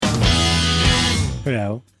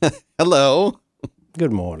Hello. Hello.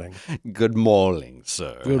 Good morning. Good morning,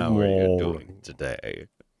 sir. Good How are you doing morning. today?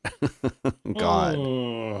 God.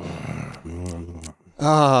 Mm.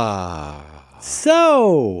 Ah.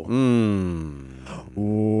 So, Mm.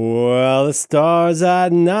 well, the stars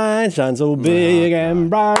at night shine so big and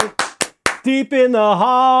bright, deep in the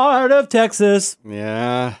heart of Texas.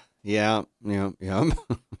 Yeah. God.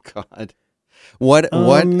 What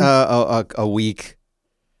a week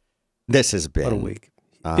this has been. What a week.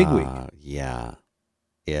 Big week. Yeah.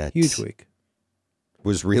 It Huge week.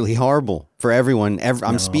 was really horrible for everyone.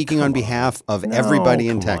 I'm speaking on behalf of everybody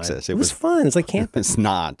in Texas. It was fun. It's like camping. It's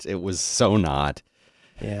not. It was so not.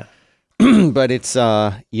 Yeah. But it's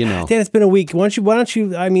Dan, it's been a week. Why don't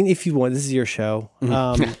you, I mean, if you want, this is your show. And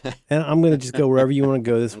I'm going to just go wherever you want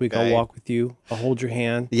to go this week. Okay. I'll walk with you. I'll hold your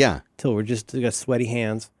hand. Yeah. Till we got sweaty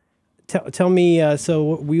hands. Tell me,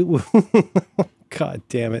 so we, God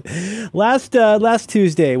damn it. Last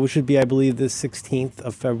Tuesday, which would be, I believe, the 16th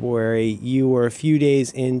of February, you were a few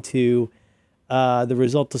days into the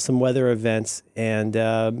result of some weather events and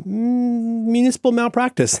municipal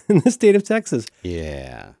malpractice in the state of Texas.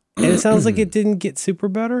 Yeah. And it sounds like it didn't get super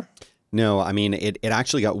better. No, I mean, it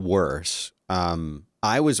actually got worse.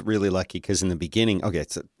 I was really lucky because in the beginning, okay,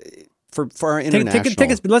 so for our international...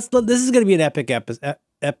 Take us, this is going to be an epic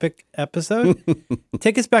episode.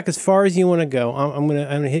 Take us back as far as you want to go. I'm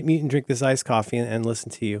gonna hit mute and drink this iced coffee and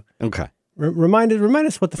listen to you. Okay. Remind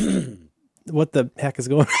us what the heck is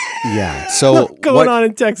going on. Yeah. So going on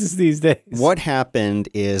in Texas these days. What happened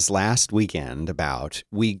is last week,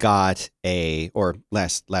 we got I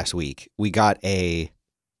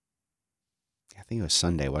think it was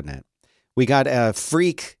Sunday, wasn't it? We got a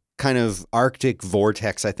freak kind of Arctic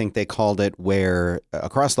vortex, I think they called it, where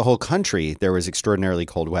across the whole country there was extraordinarily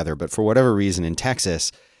cold weather. But for whatever reason in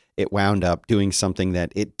Texas, it wound up doing something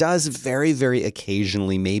that it does very, very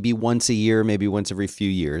occasionally, maybe once a year, maybe once every few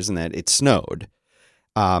years, and that it snowed.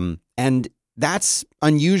 And that's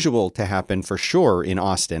unusual to happen for sure in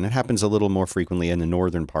Austin. It happens a little more frequently in the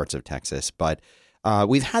northern parts of Texas, but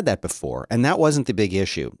we've had that before, and that wasn't the big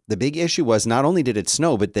issue. The big issue was not only did it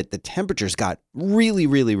snow, but that the temperatures got really,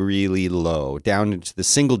 really, really low, down into the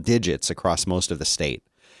single digits across most of the state.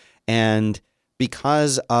 And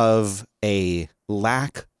because of a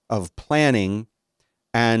lack of planning,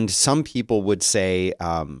 and some people would say,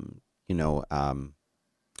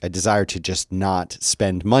 a desire to just not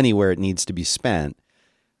spend money where it needs to be spent,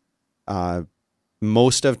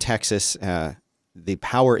 most of Texas, the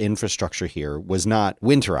power infrastructure here was not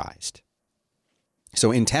winterized.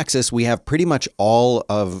 So in Texas, we have pretty much all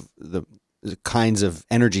of the kinds of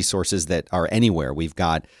energy sources that are anywhere. We've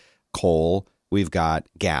got coal, we've got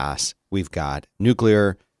gas, we've got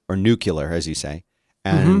nuclear, as you say.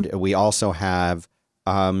 And we also have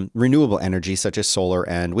renewable energy such as solar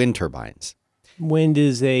and wind turbines. Wind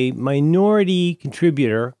is a minority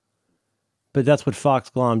contributor, but that's what Fox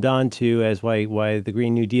glommed onto as why the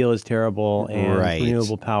Green New Deal is terrible and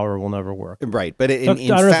renewable power will never work. Right, but in fact, I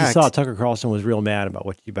don't know if you saw Tucker Carlson was real mad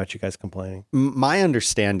about you guys complaining. My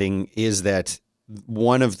understanding is that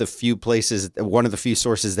one of the few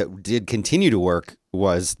sources that did continue to work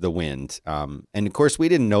was the wind. And of course, we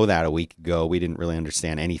didn't know that a week ago. We didn't really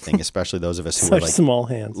understand anything, especially those of us who were like small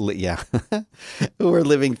hands. Yeah, who were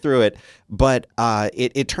living through it. But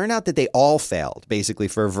it turned out that they all failed, basically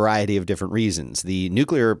for a variety of different reasons. The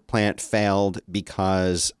nuclear plant failed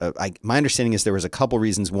because my understanding is there was a couple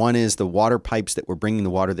reasons. One is the water pipes that were bringing the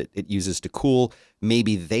water that it uses to cool,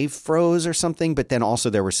 maybe they froze or something. But then also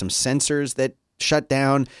there were some sensors that shut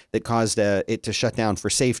down that caused it to shut down for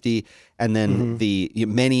safety. And then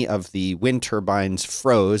many of the wind turbines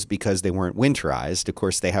froze because they weren't winterized. Of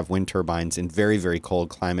course, they have wind turbines in very, very cold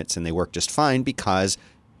climates and they work just fine because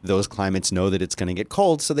those climates know that it's going to get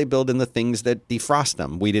cold. So they build in the things that defrost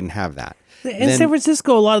them. We didn't have that. In San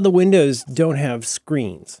Francisco, a lot of the windows don't have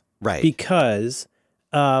screens. Right. Because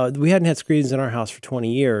we hadn't had screens in our house for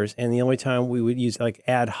 20 years. And the only time we would use like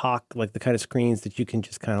ad hoc, like the kind of screens that you can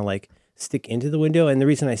just kind of like stick into the window. And the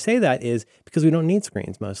reason I say that is because we don't need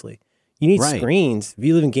screens mostly. You need screens. If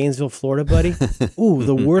you live in Gainesville, Florida, buddy,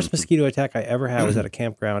 the worst mosquito attack I ever had was at a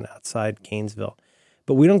campground outside Gainesville.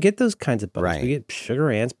 But we don't get those kinds of bugs. Right. We get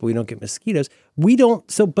sugar ants, but we don't get mosquitoes. We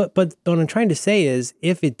don't. So, but what I'm trying to say is,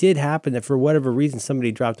 if it did happen that for whatever reason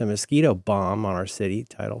somebody dropped a mosquito bomb on our city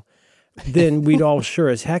title, then we'd all sure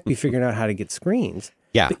as heck be figuring out how to get screens.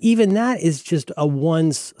 Yeah. But even that is just a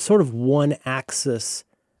one axis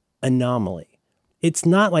anomaly. It's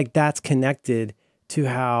not like that's connected to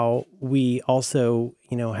how we also,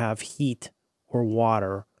 have heat or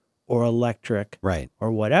water or electric right.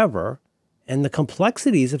 or whatever. And the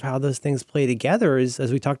complexities of how those things play together is,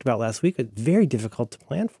 as we talked about last week, very difficult to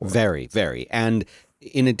plan for. Very, very. And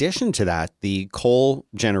in addition to that, the coal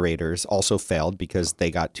generators also failed because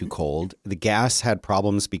they got too cold. The gas had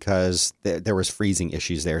problems because there was freezing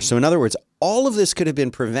issues there. So in other words, all of this could have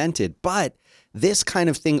been prevented, but this kind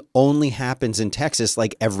of thing only happens in Texas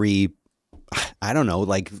like every, I don't know,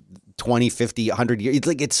 like 20, 50, 100 years. It's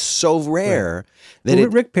like it's so rare that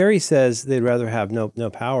Rick Perry says they'd rather have no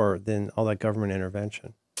power than all that government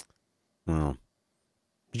intervention. Well,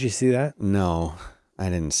 did you see that? No, I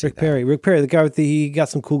didn't see Rick Perry, the guy he got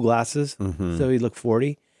some cool glasses, Mm-hmm. so he looked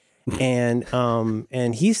 40, and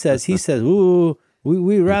he says, ooh, we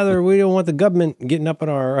don't want the government getting up on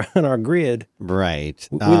our grid. Right.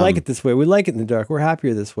 We like it this way. We like it in the dark. We're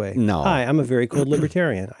happier this way. No. Hi, I'm a very cold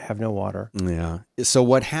libertarian. I have no water. Yeah. So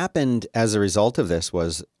what happened as a result of this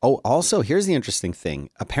was, also here's the interesting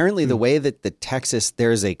thing. Apparently the way that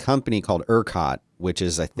there's a company called ERCOT, which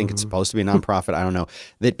is, I think it's supposed to be a nonprofit, I don't know,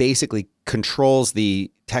 that basically controls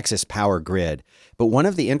the Texas power grid. But one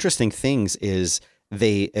of the interesting things is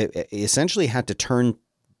they essentially had to turn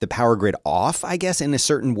the power grid off, I guess, in a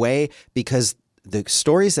certain way, because the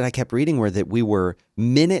stories that I kept reading were that we were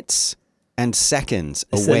minutes and seconds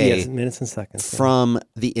away minutes and seconds, from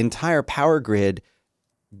the entire power grid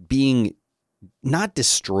being not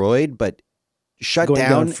destroyed, but shut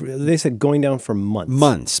down. They said going down for months.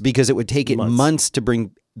 Months, because it would take it months to bring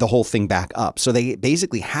the whole thing back up. So they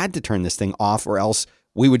basically had to turn this thing off, or else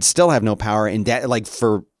we would still have no power. And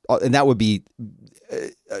that would be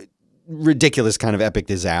ridiculous kind of epic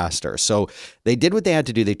disaster. So they did what they had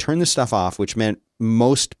to do. They turned the stuff off, which meant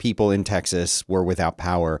most people in Texas were without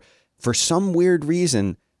power. For some weird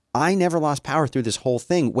reason, I never lost power through this whole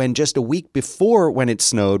thing, when just a week before, when it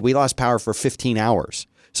snowed, we lost power for 15 hours.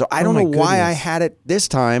 So I don't know why I had it this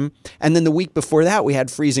time. And then the week before that, we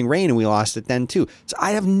had freezing rain and we lost it then too. So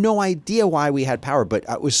I have no idea why we had power, but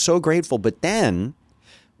I was so grateful. But then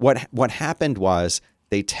what happened was,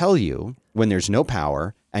 they tell you when there's no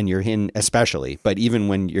power, and you're especially, but even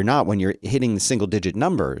when you're not, when you're hitting the single digit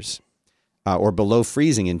numbers or below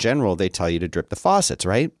freezing in general, they tell you to drip the faucets,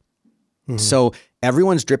 right? Mm-hmm. So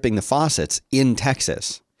everyone's dripping the faucets in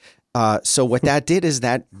Texas. So what that did is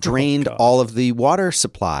that drained all of the water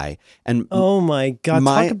supply. And oh my God,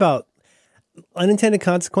 talk about unintended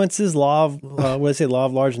consequences, law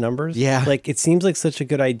of large numbers. Yeah. Like, it seems like such a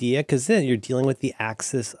good idea, because then you're dealing with the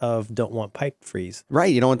axis of don't want pipe freeze.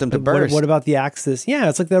 Right. You don't want them to burst. What about the axis? Yeah.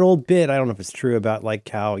 It's like that old bit. I don't know if it's true, about like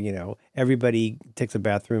how, everybody takes a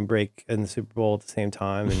bathroom break in the Super Bowl at the same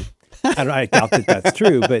time. And I doubt that that's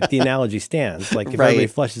true, but the analogy stands. Like, if everybody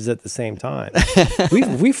flushes at the same time,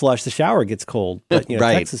 we flush, the shower gets cold, but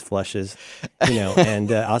Texas flushes,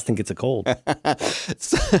 and Austin gets a cold.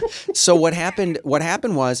 So what happened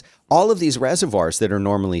was, all of these reservoirs that are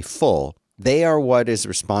normally full, they are what is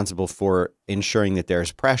responsible for ensuring that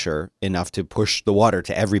there's pressure enough to push the water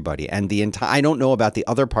to everybody. And I don't know about the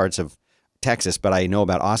other parts of Texas, but I know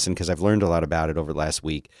about Austin because I've learned a lot about it over the last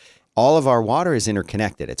week. All of our water is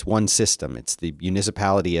interconnected. It's one system. It's the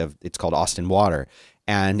municipality it's called Austin Water,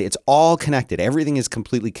 and it's all connected. Everything is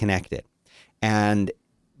completely connected. And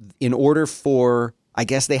in order for, I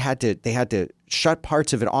guess they had to shut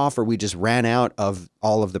parts of it off, or we just ran out of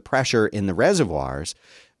all of the pressure in the reservoirs,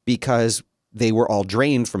 because they were all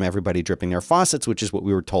drained from everybody dripping their faucets, which is what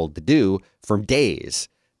we were told to do for days,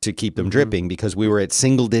 to keep them dripping, because we were at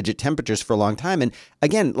single digit temperatures for a long time. And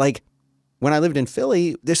again, like, when I lived in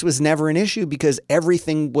Philly, this was never an issue, because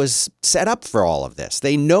everything was set up for all of this.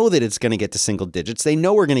 They know that it's going to get to single digits. They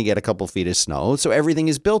know we're going to get a couple feet of snow. So everything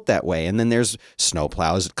is built that way. And then there's snow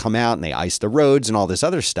plows that come out and they ice the roads and all this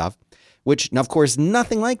other stuff, which, of course,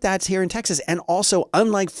 nothing like that's here in Texas. And also,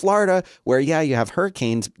 unlike Florida, where, you have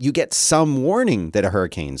hurricanes, you get some warning that a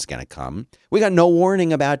hurricane's going to come. We got no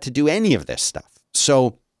warning about to do any of this stuff.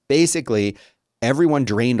 So basically, everyone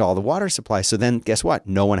drained all the water supply. So then guess what?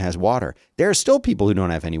 No one has water. There are still people who don't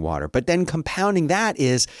have any water. But then compounding that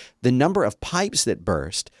is the number of pipes that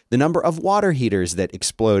burst, the number of water heaters that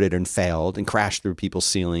exploded and failed and crashed through people's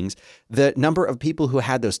ceilings, the number of people who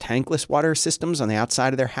had those tankless water systems on the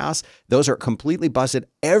outside of their house. Those are completely busted.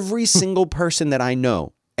 Every single person that I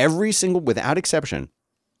know, without exception,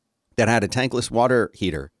 that had a tankless water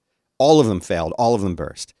heater, all of them failed. All of them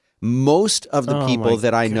burst. Most of the people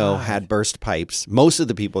that I know had burst pipes. Most of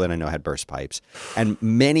the people that I know had burst pipes. And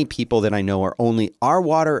many people that I know our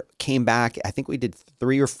water came back. I think we did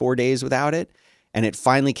 3 or 4 days without it. And it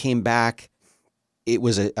finally came back. It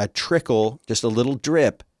was a trickle, just a little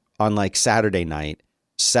drip on like Saturday night.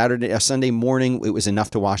 Sunday morning, it was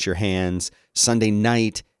enough to wash your hands. Sunday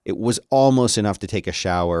night, it was almost enough to take a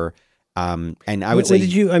shower. And I would say, when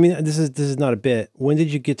did you? I mean, this is not a bit. When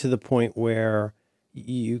did you get to the point where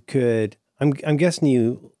you could? I'm guessing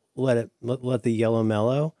you let the yellow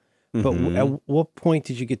mellow, but at what point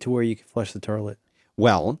did you get to where you could flush the toilet?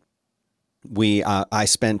 well, I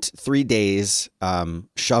spent 3 days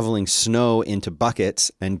shoveling snow into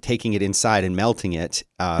buckets and taking it inside and melting it.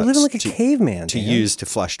 You're living like a caveman. To use to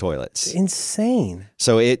flush toilets. It's insane.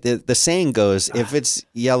 So the saying goes, if it's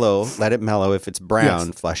yellow, let it mellow. If it's brown,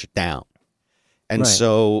 Yes. flush it down. And Right.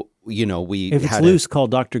 so, If it's loose, call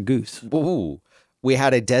Dr. Goose. We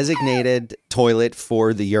had a designated toilet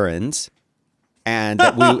for the urines, and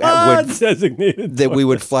that Designated. we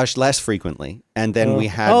would flush less frequently. And then we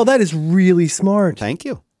had. Oh, that is really smart. Thank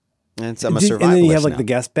you. I'm a And survivalist then you have like now. the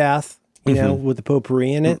guest bath, with the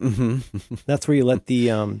potpourri in it. That's where you let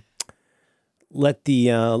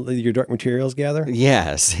your dark materials gather.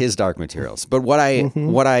 Yes, his dark materials. But what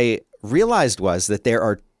I realized was that there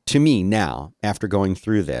are, to me now, after going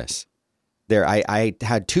through this, I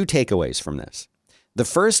had 2 takeaways from this. The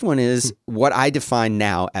first one is what I define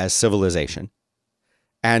now as civilization.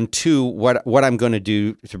 And 2, what I'm going to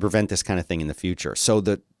do to prevent this kind of thing in the future. So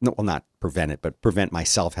not prevent it, but prevent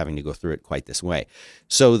myself having to go through it quite this way.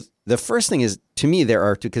 So the first thing is, to me, there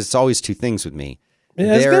are 2, because it's always 2 things with me. I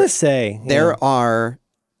was going to say. There are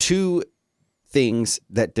 2 things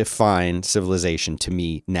that define civilization to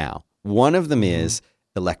me now. One of them is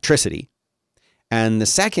electricity. And the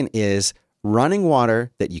second is running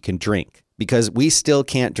water that you can drink, because we still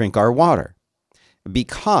can't drink our water.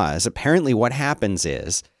 Because apparently what happens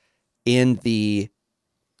is in these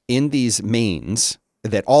mains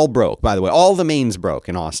that all broke, by the way, all the mains broke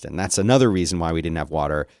in Austin. That's another reason why we didn't have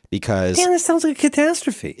water, because Damn, this sounds like a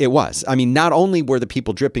catastrophe. it was. I mean, not only were the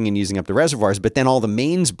people dripping and using up the reservoirs, but then all the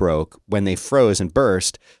mains broke when they froze and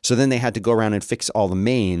burst. So then they had to go around and fix all the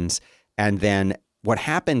mains. And then what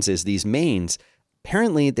happens is these mains,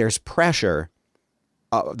 apparently there's pressure,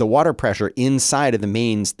 the water pressure inside of the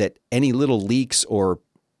mains, that any little leaks or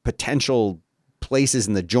potential places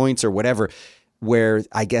in the joints or whatever where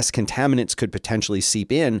I guess contaminants could potentially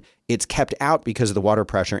seep in, it's kept out because of the water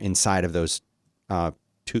pressure inside of those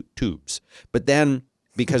tubes. But then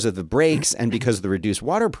because of the breaks and because of the reduced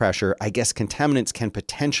water pressure, I guess contaminants can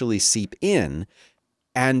potentially seep in.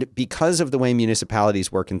 And because of the way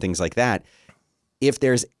municipalities work and things like that, if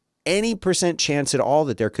there's any % chance at all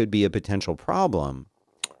that there could be a potential problem,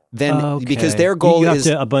 then because their goal is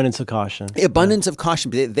abundance of caution. Abundance of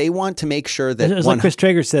caution. They want to make sure that it's like Chris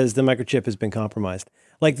Traeger says, the microchip has been compromised.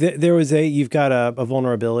 Like there was you've got a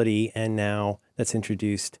vulnerability, and now that's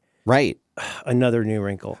introduced right another new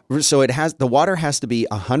wrinkle. So the water has to be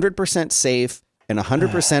 100% safe in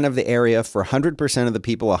 100% of the area for 100% of the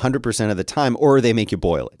people 100% of the time, or they make you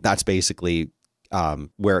boil it. That's basically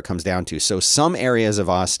where it comes down to. So some areas of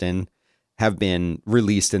Austin have been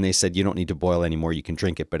released and they said you don't need to boil anymore, you can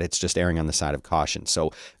drink it, but it's just erring on the side of caution.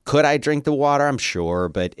 So could I drink the water? I'm sure,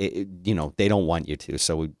 but they don't want you to,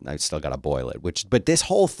 so I still got to boil it. But this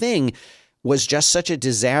whole thing was just such a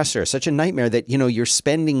disaster, such a nightmare that you're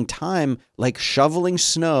spending time like shoveling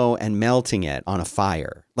snow and melting it on a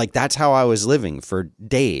fire. Like that's how I was living for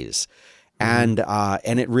days, and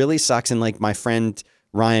it really sucks. And like my friend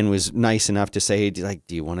Ryan was nice enough to say, like,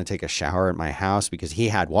 do you want to take a shower at my house? Because he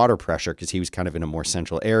had water pressure because he was kind of in a more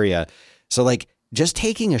central area. So like just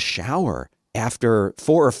taking a shower after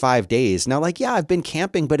 4 or 5 days. Now, like, yeah, I've been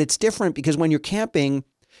camping, but it's different because when you're camping,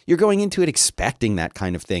 you're going into it expecting that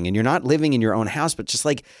kind of thing. And you're not living in your own house, but just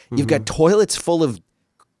like you've got toilets full of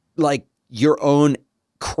like your own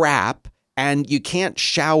crap and you can't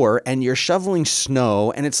shower and you're shoveling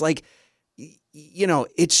snow. And it's like,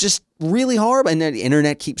 it's just really horrible. And then the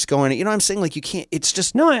internet keeps going. You know what I'm saying? Like you can't, it's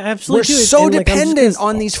just, no, I absolutely we're do. so And, like, dependent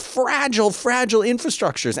on these fragile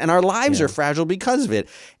infrastructures, and our lives are fragile because of it.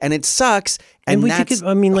 And it sucks. And that's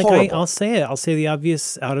horrible. I'll say it. I'll say the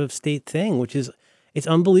obvious out of state thing, which is it's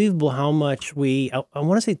unbelievable how much I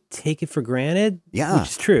want to say take it for granted. Yeah.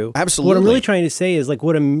 Which is true. Absolutely. What I'm really trying to say is like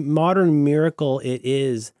what a modern miracle it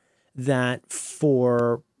is that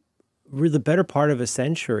for the better part of a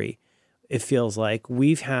century, it feels like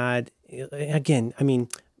we've had, again, I mean,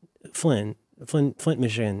 Flint,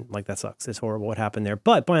 Michigan, like that sucks. It's horrible what happened there.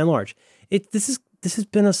 But by and large, this has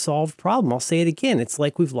been a solved problem. I'll say it again. It's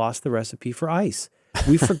like we've lost the recipe for ice.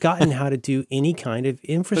 We've forgotten how to do any kind of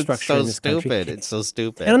infrastructure in this country. It's so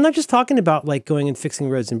stupid. And I'm not just talking about like going and fixing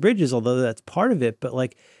roads and bridges, although that's part of it. But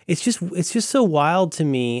like, it's just so wild to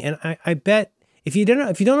me. And I bet if you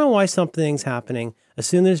don't know why something's happening,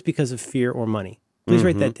 assume that it's because of fear or money. Please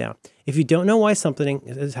write that down. If you don't know why something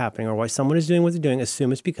is happening or why someone is doing what they're doing,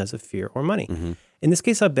 assume it's because of fear or money. In this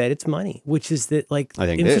case, I bet it's money, which is that like I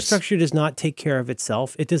think it is. infrastructure does not take care of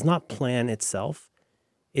itself. It does not plan itself.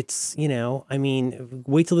 It's, I mean,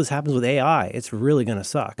 wait till this happens with AI. It's really going to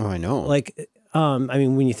suck. Oh, I know. Like, I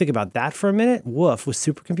mean, when you think about that for a minute, woof, with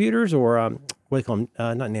supercomputers or what do they call them?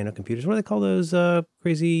 Not nanocomputers. What do they call those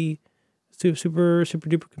crazy super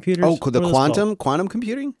duper computers? Oh, What the are those called? quantum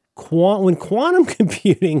computing? When quantum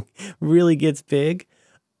computing really gets big,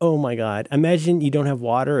 oh my God. Imagine you don't have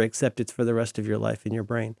water except it's for the rest of your life in your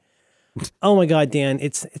brain. Oh my God, Dan,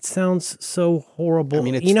 it sounds so horrible. I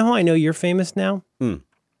mean, you know how I know you're famous now? Hmm.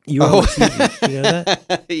 You're on my TV. You know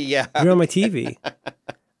that? Yeah. You're on my TV.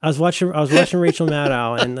 I was watching Rachel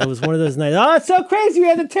Maddow, and it was one of those nights. Oh, it's so crazy! We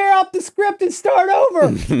had to tear up the script and start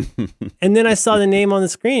over. And then I saw the name on the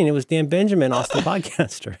screen. It was Dan Benjamin, Austin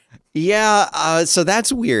podcaster. Yeah. So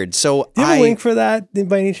that's weird. So Do you have a link for that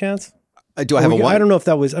by any chance? Do I have a what? I don't know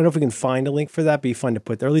if we can find a link for that, but you find to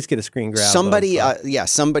put there, or at least get a screen grab.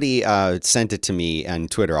 Somebody sent it to me on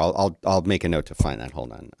Twitter. I'll make a note to find that.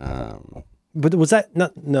 Hold on. But was that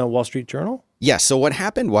no Wall Street Journal? Yeah. So what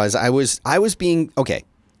happened was I was being okay.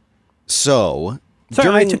 So sorry,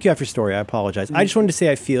 I took you off your story. I apologize. I just wanted to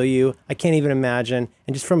say I feel you. I can't even imagine,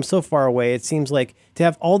 and just from so far away, it seems like to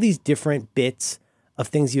have all these different bits of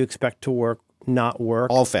things you expect to work not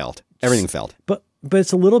work. All failed. Everything failed. But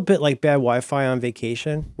it's a little bit like bad Wi-Fi on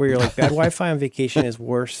vacation, where you're like, bad Wi-Fi on vacation is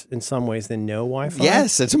worse in some ways than no Wi-Fi.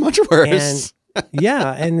 Yes, it's much worse. And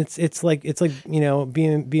yeah, and it's like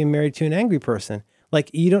being married to an angry person. Like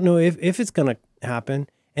you don't know if it's gonna happen,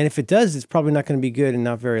 and if it does, it's probably not going to be good and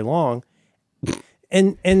not very long.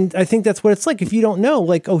 And I think that's what it's like. If you don't know,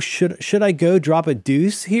 like, oh, should I go drop a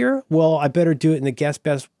deuce here? Well, I better do it in the guest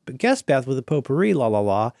bath with a potpourri, la la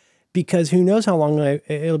la, because who knows how long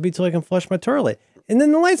it'll be till I can flush my toilet. And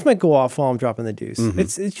then the lights might go off while I'm dropping the deuce. Mm-hmm.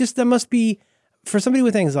 It's just, that must be, for somebody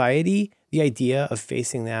with anxiety, the idea of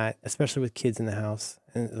facing that, especially with kids in the house.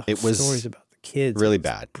 And the stories about the kids. Really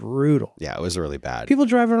bad. Brutal. Yeah, it was really bad. People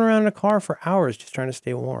driving around in a car for hours just trying to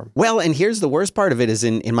stay warm. Well, and here's the worst part of it is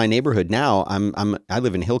in my neighborhood now, I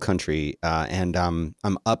live in hill country, and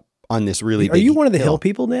I'm up on this really big Are you one of the hill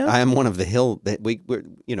people now? I am one of the hill that we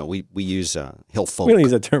use hill folk. We don't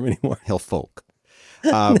use that term anymore. Hill folk.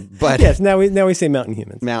 But yes, now we say mountain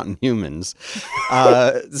humans. Mountain humans.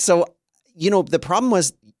 So, the problem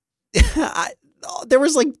was there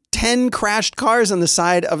was like 10 crashed cars on the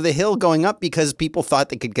side of the hill going up because people thought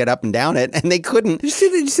they could get up and down it, and they couldn't. Did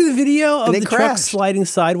you see the video of the truck crashed. sliding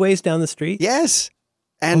sideways down the street? Yes.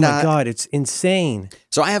 And, oh my God, it's insane.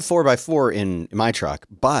 So I have 4x4 in my truck,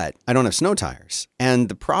 but I don't have snow tires. And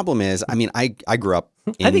the problem is, I mean, I grew up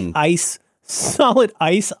in... I think solid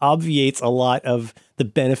ice obviates a lot of the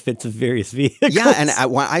benefits of various vehicles. Yeah, and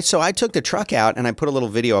I took the truck out and I put a little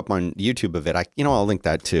video up on YouTube of it. I'll link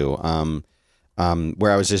that too.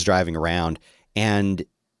 Where I was just driving around, and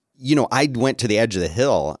I went to the edge of the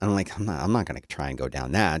hill, and I'm like, I'm not going to try and go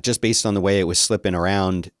down that, just based on the way it was slipping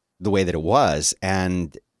around the way that it was.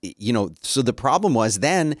 And so the problem was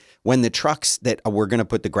then when the trucks that were going to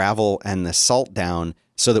put the gravel and the salt down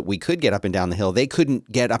so that we could get up and down the hill, they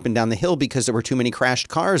couldn't get up and down the hill because there were too many crashed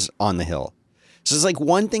cars on the hill. So it's like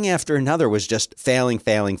one thing after another was just failing.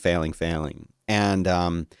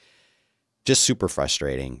 And just super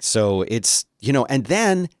frustrating. So it's, and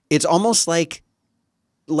then it's almost like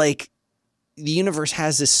the universe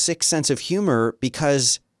has this sick sense of humor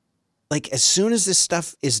because like as soon as this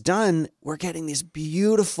stuff is done, we're getting these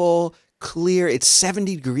beautiful, clear, it's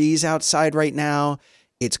 70 degrees outside right now.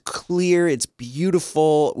 It's clear. It's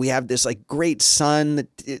beautiful. We have this like great sun.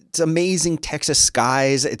 It's amazing Texas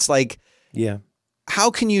skies. It's like, yeah,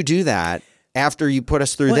 how can you do that after you put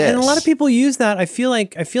us through this? And a lot of people use that. I feel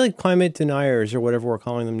like climate deniers or whatever we're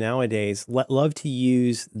calling them nowadays love to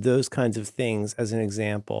use those kinds of things as an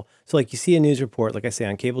example. So like you see a news report, like I say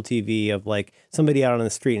on cable TV, of like somebody out on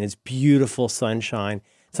the street and it's beautiful sunshine.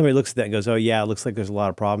 Somebody looks at that and goes, oh yeah, it looks like there's a lot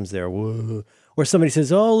of problems there. Whoa. Or somebody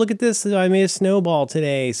says, oh, look at this. I made a snowball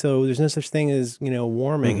today. So there's no such thing as,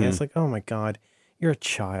 warming. Mm-hmm. And it's like, oh my God, you're a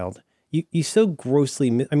child. You so grossly,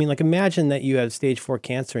 like imagine that you have stage 4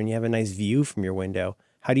 cancer and you have a nice view from your window.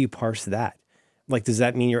 How do you parse that? Like, does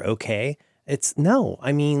that mean you're okay? It's no,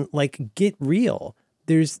 like get real.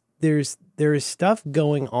 There is stuff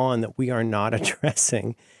going on that we are not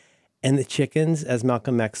addressing. And the chickens, as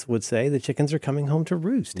Malcolm X would say, the chickens are coming home to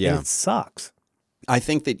roost. Yeah. And it sucks. I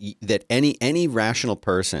think that any rational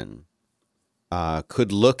person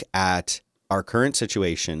could look at our current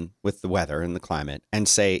situation with the weather and the climate and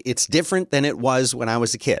say it's different than it was when I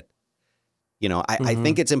was a kid. I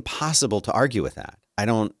think it's impossible to argue with that.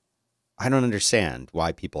 I don't understand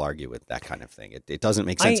why people argue with that kind of thing. It doesn't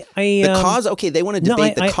make sense. The cause, okay, they want to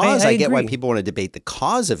debate the cause. I get why agree. people want to debate the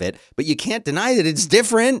cause of it, but you can't deny that it's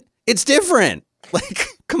different. It's different. Like,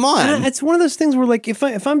 come on. It's one of those things where, like, if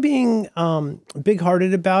I'm being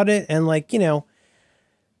big-hearted about it, and like, you know,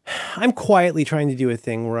 I'm quietly trying to do a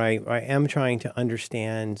thing where I am trying to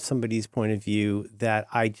understand somebody's point of view that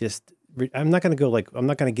I'm not going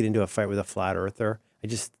to get into a fight with a flat earther.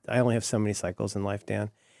 I only have so many cycles in life, Dan.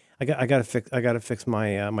 I got to fix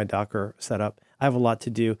my Docker setup. I have a lot to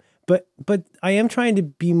do, but I am trying to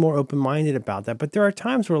be more open-minded about that. But there are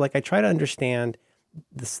times where, like, I try to understand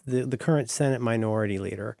the current Senate minority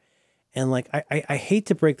leader, and like I hate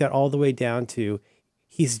to break that all the way down to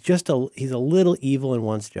he's a little evil and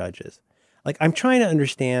wants judges. Like, I'm trying to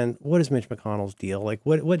understand, what is Mitch McConnell's deal? Like,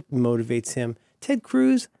 what motivates him? Ted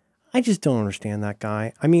Cruz, I just don't understand that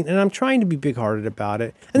guy. I mean, and I'm trying to be big-hearted about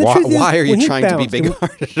it. And the truth is, why are you when he trying to be bounced-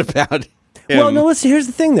 big-hearted about him? Well, no, listen, here's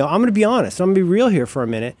the thing, though. I'm going to be honest. I'm going to be real here for a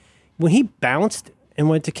minute. When he bounced and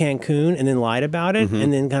went to Cancun and then lied about it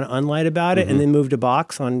and then kind of unlied about it and then moved a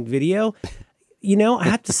box on video, you know, I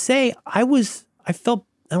have to say, I don't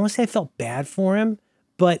want to say I felt bad for him,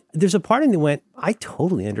 but there's a part of me that went, I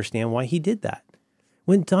totally understand why he did that.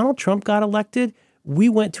 When Donald Trump got elected, we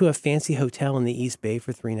went to a fancy hotel in the East Bay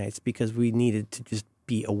for 3 nights because we needed to just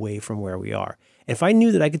be away from where we are. And if I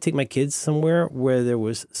knew that I could take my kids somewhere where there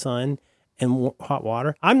was sun and hot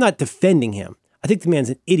water, I'm not defending him. I think the man's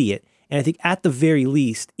an idiot. And I think at the very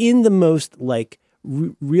least, in the most like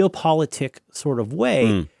realpolitik sort of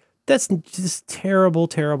way, that's just terrible,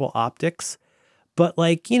 terrible optics. But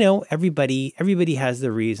like, you know, everybody has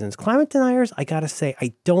their reasons. Climate deniers, I gotta say,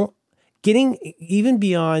 getting even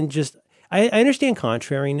beyond just, I understand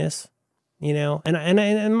contrariness, you know, and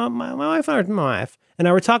my wife and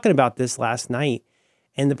I were talking about this last night.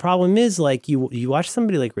 And the problem is, like, you watch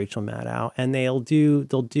somebody like Rachel Maddow, and they'll do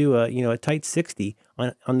a tight 60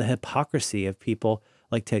 on the hypocrisy of people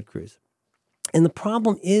like Ted Cruz. And the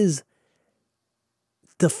problem is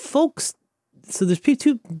the folks. So there's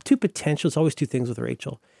two potential. It's always two things with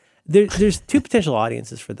Rachel. There's two potential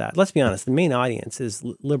audiences for that. Let's be honest. The main audience is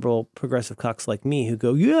liberal, progressive cucks like me who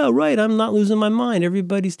go, yeah, right, I'm not losing my mind.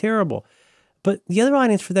 Everybody's terrible. But the other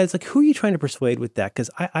audience for that is like, who are you trying to persuade with that?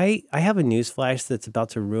 Because I have a news flash that's about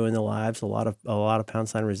to ruin the lives a lot of pound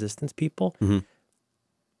sign resistance people. Mm-hmm.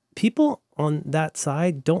 People on that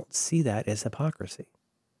side don't see that as hypocrisy.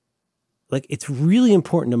 Like, it's really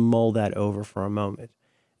important to mull that over for a moment.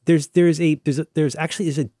 There's actually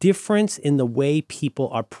a difference in the way people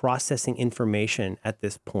are processing information at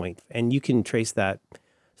this point, and you can trace that as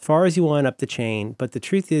far as you want up the chain. But the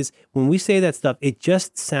truth is, when we say that stuff, it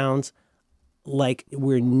just sounds like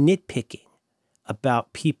we're nitpicking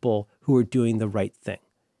about people who are doing the right thing,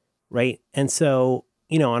 right? And so,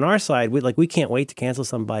 you know, on our side, we can't wait to cancel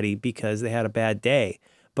somebody because they had a bad day.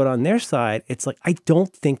 But on their side, it's like, I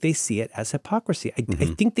don't think they see it as hypocrisy. I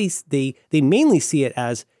think they mainly see it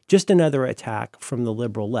as just another attack from the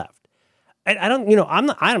liberal left. I don't, you know, I'm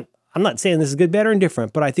not saying this is good, better, and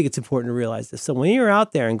different, but I think it's important to realize this. So when you're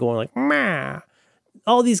out there and going like, meh,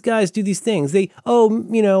 all these guys do these things.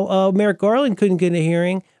 Merrick Garland couldn't get a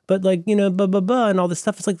hearing, but like, you know, blah, blah, blah, and all this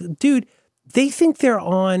stuff. It's like, dude, they think they're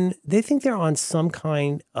on some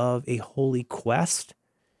kind of a holy quest.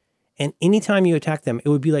 And anytime you attack them, it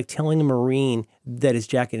would be like telling a Marine that his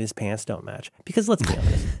jacket and his pants don't match. Because let's be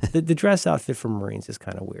honest, the dress outfit for Marines is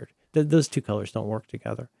kind of weird. Those two colors don't work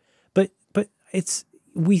together. But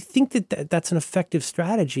we think that's an effective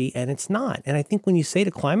strategy, and it's not. And I think when you say to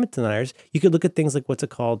climate deniers, you could look at things like, what's it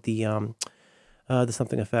called, the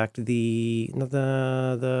something effect, what's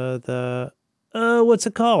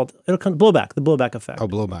it called? It'll come blowback, the blowback effect. Oh,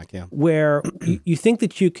 blowback, yeah. Where you think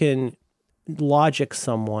that you can logic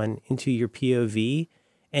someone into your POV,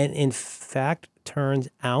 and in fact, turns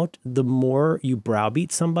out the more you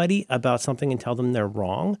browbeat somebody about something and tell them they're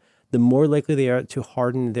wrong, the more likely they are to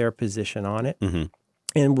harden their position on it.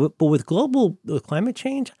 Mm-hmm. But with climate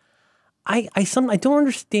change, I don't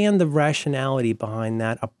understand the rationality behind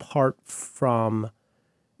that. Apart from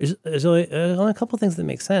there's only a couple of things that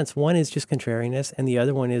make sense. One is just contrariness, and the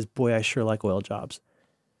other one is, boy, I sure like oil jobs.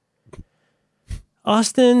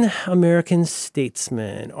 Austin American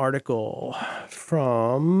Statesman article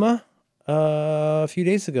from a few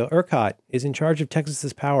days ago. ERCOT is in charge of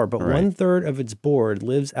Texas's power, but 1/3 of its board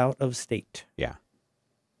lives out of state. Yeah.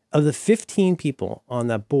 Of the 15 people on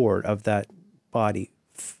that board of that body,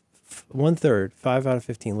 1/3, 5 out of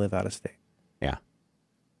 15 live out of state. Yeah.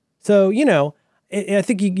 So, you know, I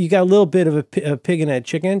think you got a little bit of a pig in a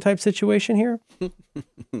chicken type situation here.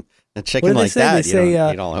 A chicken like that, you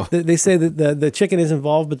don't eat all of it. They say that the chicken is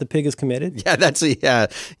involved, but the pig is committed. Yeah.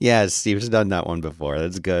 Steve's done that one before.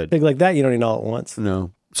 That's good. Pig like that, you don't eat all at once.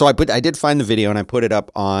 No. So I did find the video and I put it up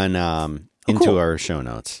on into cool. our show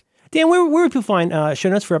notes. Dan, where would people find show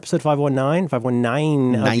notes for episode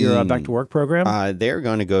 519 of your Back to Work program? They're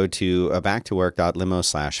going to go to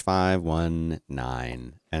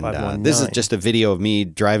backtowork.limo/519. And this is just a video of me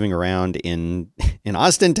driving around in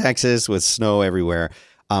Austin, Texas with snow everywhere.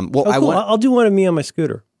 Cool. I'll do one of me on my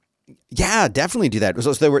scooter. Yeah, definitely do that.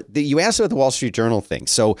 So you asked about the Wall Street Journal thing.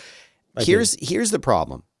 So here's the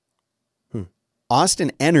problem.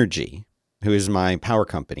 Austin Energy, who is my power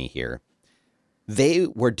company here, they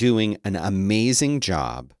were doing an amazing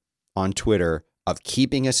job on Twitter of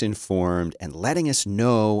keeping us informed and letting us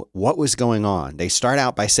know what was going on. They start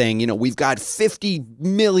out by saying, we've got 50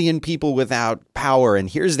 million people without power and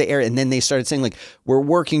here's the area. And then they started saying, like, we're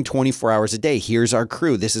working 24 hours a day. Here's our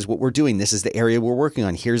crew. This is what we're doing. This is the area we're working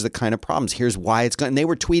on. Here's the kind of problems. Here's why it's going. And they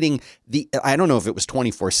were tweeting I don't know if it was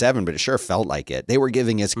 24/7, but it sure felt like it. They were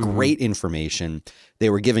giving us great information. They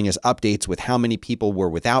were giving us updates with how many people were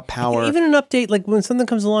without power. Even an update, like when something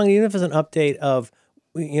comes along, even if it's an update of,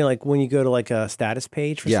 like when you go to like a status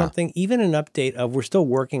page for something, even an update of we're still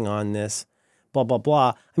working on this, blah, blah,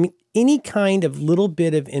 blah. I mean, any kind of little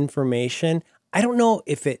bit of information, I don't know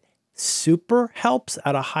if it super helps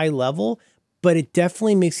at a high level, but it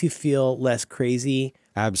definitely makes you feel less crazy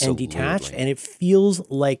and detached. And it feels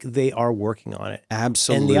like they are working on it.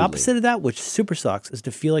 Absolutely. And the opposite of that, which super sucks, is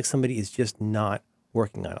to feel like somebody is just not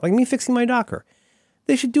working on it. Like me fixing my Docker.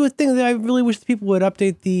 They should do a thing that I really wish people would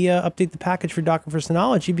update the package for Docker for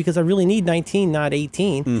Synology, because I really need 19, not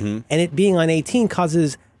 18. And it being on 18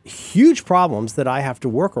 causes huge problems that I have to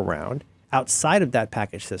work around outside of that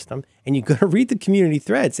package system. And you go to read the community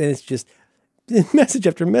threads and it's just message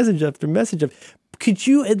after message after message of, could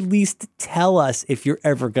you at least tell us if you're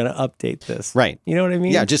ever going to update this? Right. You know what I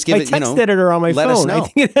mean? Yeah, just give my text editor on my phone, I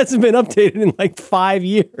think it hasn't been updated in like 5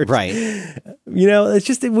 years. Right. It's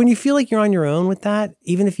just that when you feel like you're on your own with that,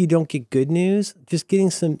 even if you don't get good news, just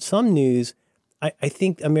getting some news, I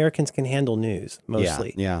think Americans can handle news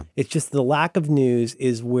mostly. Yeah. It's just the lack of news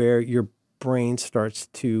is where your brain starts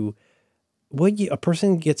to, a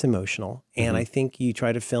person gets emotional, and I think you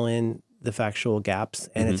try to fill in the factual gaps,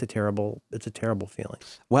 and it's a terrible feeling.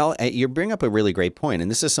 Well, you bring up a really great point,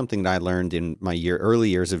 and this is something that I learned in my early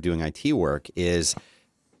years of doing IT work. Is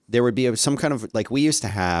there would be some kind of, like, we used to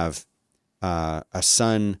have a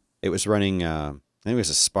Sun. It was running. I think it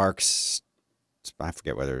was a Sparks. I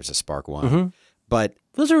forget whether it was a Spark One, but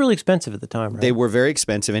those are really expensive at the time, right? They were very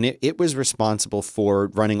expensive, and it was responsible for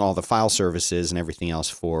running all the file services and everything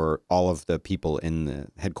else for all of the people in the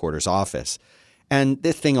headquarters office. And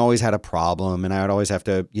this thing always had a problem, and I would always have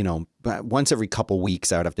to, once every couple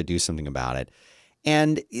weeks, I would have to do something about it.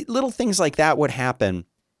 And little things like that would happen.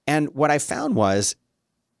 And what I found was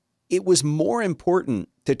it was more important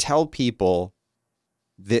to tell people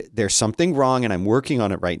that there's something wrong and I'm working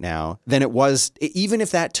on it right now than it was, even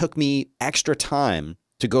if that took me extra time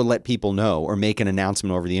to go let people know or make an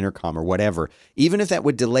announcement over the intercom or whatever, even if that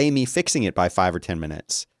would delay me fixing it by 5 or 10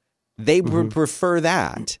 minutes. They would prefer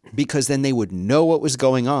that because then they would know what was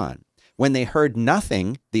going on. When they heard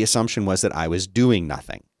nothing, the assumption was that I was doing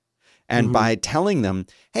nothing. And by telling them,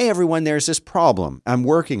 hey, everyone, there's this problem. I'm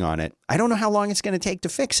working on it. I don't know how long it's going to take to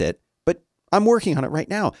fix it, but I'm working on it right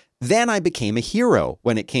now. Then I became a hero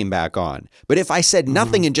when it came back on. But if I said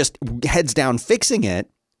nothing and just heads down fixing it,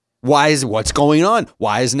 what's going on?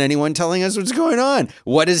 Why isn't anyone telling us what's going on?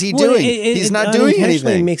 What is he doing? He's not doing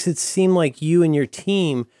anything. It makes it seem like you and your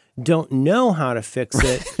team don't know how to fix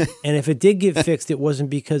it. And if it did get fixed, it wasn't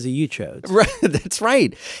because of you chose. Right. That's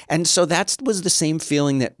right. And so that was the same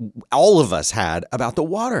feeling that all of us had about the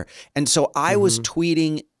water. And so I was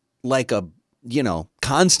tweeting like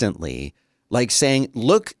constantly, like saying,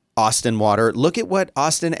 look, Austin Water, look at what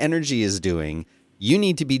Austin Energy is doing. You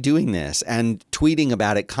need to be doing this, and tweeting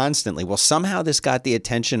about it constantly. Well, somehow this got the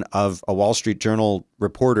attention of a Wall Street Journal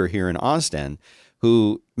reporter here in Austin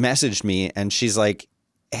who messaged me, and she's like,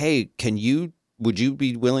 hey, would you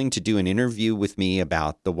be willing to do an interview with me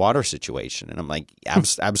about the water situation? And I'm like,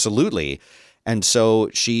 absolutely. And so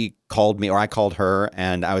she called me, or I called her,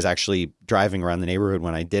 and I was actually driving around the neighborhood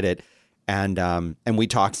when I did it. And we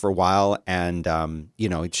talked for a while, and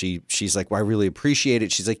she's like, well, I really appreciate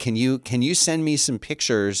it. She's like, can you send me some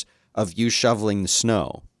pictures of you shoveling the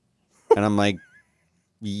snow? And I'm like,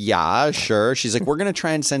 yeah, sure. She's like, we're going to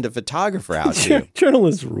try and send a photographer out too.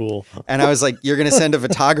 Journalists rule. And I was like, you're going to send a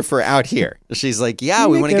photographer out here? She's like, yeah,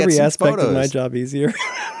 we want to get some aspect photos. of my job easier.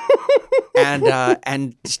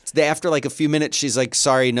 and after like a few minutes, she's like,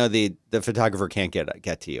 "Sorry, no, the photographer can't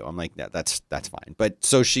get to you." I'm like, "No, that's fine." But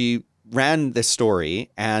so she ran this story,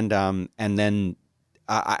 and then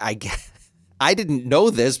I didn't know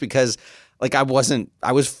this because like I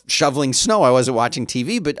was shoveling snow. I wasn't watching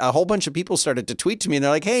TV, but a whole bunch of people started to tweet to me and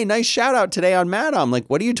they're like, "Hey, nice shout out today on Mad." I'm like,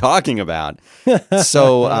 "What are you talking about?"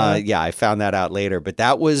 So yeah, I found that out later, but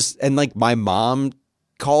that was, and like my mom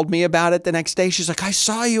called me about it the next day. She's like, "I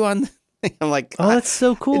saw you on," I'm like, "Oh, that's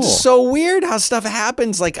so cool." It's so weird how stuff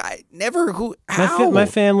happens. Like I never, how? My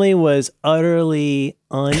family was utterly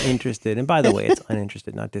uninterested. And by the way, it's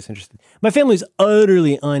uninterested, not disinterested. My family was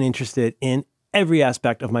utterly uninterested in every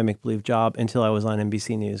aspect of my make-believe job until I was on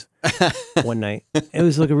NBC News one night. It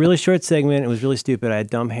was like a really short segment. It was really stupid. I had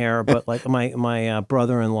dumb hair, but like my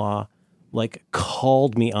brother-in-law like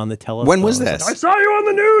called me on the telephone. When was this? Like, "I saw you on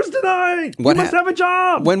the news tonight. You must have a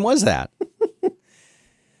job." When was that?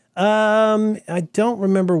 I don't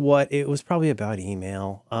remember what. It was probably about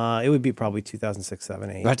email. It would be probably 2006, 7,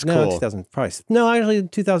 8. That's no, cool. 2000, probably, no, actually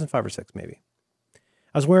 2005 or 6 maybe.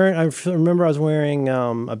 I remember I was wearing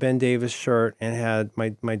a Ben Davis shirt and had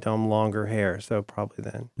my dumb longer hair, so probably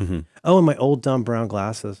then. Mm-hmm. Oh, and my old dumb brown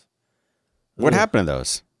glasses. What happened to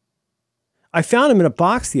those? I found them in a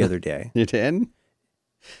box the other day. You did?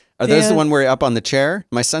 Are those the one where you're up on the chair?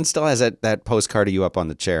 My son still has that postcard of you up on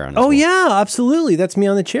the chair. On his wall. Yeah, absolutely. That's me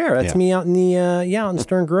on the chair. That's me out in the out in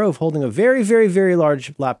Stern Grove holding a very, very, very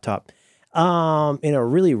large laptop. In a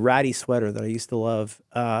really ratty sweater that I used to love.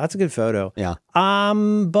 That's a good photo. Yeah.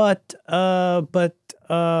 But I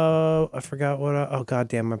forgot what. Oh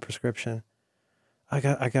goddamn, my prescription. I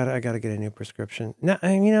gotta get a new prescription. Now,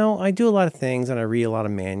 I do a lot of things and I read a lot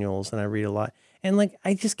of manuals and I read a lot, and like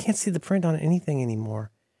I just can't see the print on anything anymore.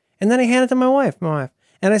 And then I hand it to my wife,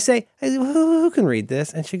 and I say, "Hey, who can read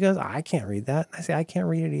this?" And she goes, "I can't read that." And I say, "I can't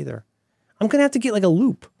read it either. I'm gonna have to get like a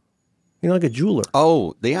loop." Like a jeweler.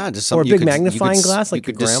 Oh, yeah, just something. Or a big magnifying glass, like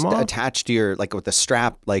your grandma. Just attach to your with the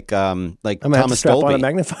strap, like I'm Thomas strap Dolby. on a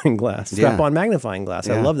magnifying glass. Strap on magnifying glass.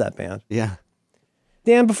 Yeah. I love that band. Yeah.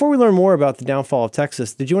 Dan, before we learn more about the downfall of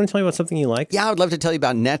Texas, did you want to tell me about something you like? Yeah, I would love to tell you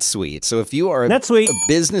about NetSuite. So if you are a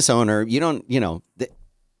business owner, you don't,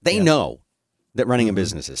 they know that running a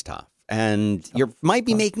business is tough, and you might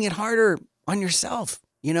be making it harder on yourself.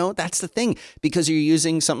 That's the thing, because you're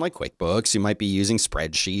using something like QuickBooks. You might be using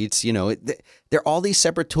spreadsheets. There are all these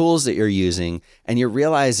separate tools that you're using, and you're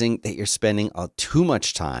realizing that you're spending too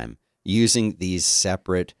much time using these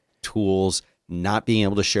separate tools, not being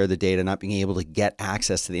able to share the data, not being able to get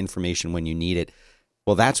access to the information when you need it.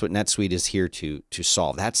 Well, that's what NetSuite is here to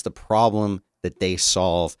solve. That's the problem that they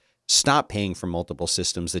solve. Stop paying for multiple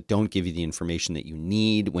systems that don't give you the information that you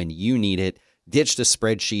need when you need it. Ditch the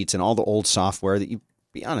spreadsheets and all the old software that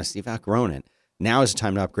be honest, you've outgrown it. Now is the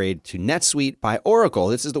time to upgrade to NetSuite by Oracle.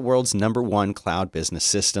 This is the world's #1 cloud business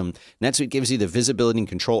system. NetSuite gives you the visibility and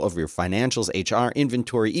control over your financials, HR,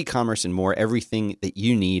 inventory, e-commerce, and more. Everything that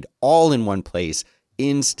you need all in one place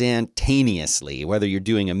instantaneously. Whether you're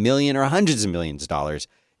doing $1 million or hundreds of millions of dollars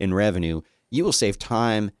in revenue, you will save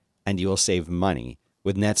time and you will save money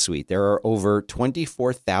with NetSuite. There are over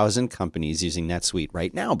 24,000 companies using NetSuite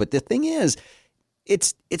right now. But the thing is,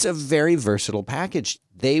 it's a very versatile package.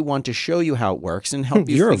 They want to show you how it works and help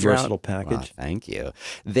you You're figure a versatile out. package. Well, thank you.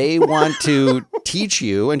 They want to teach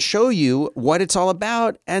you and show you what it's all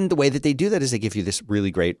about. And the way that they do that is they give you this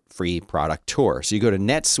really great free product tour. So you go to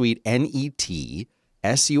NetSuite, NetSuite,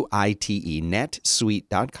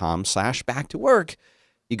 netsuite.com/back-to-work.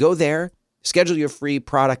 You go there, schedule your free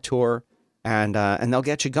product tour, and they'll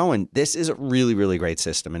get you going. This is a really, really great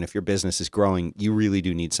system. And if your business is growing, you really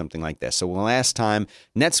do need something like this. So last time,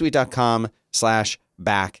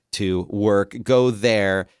 netsuite.com/back-to-work. Go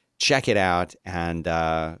there, check it out. And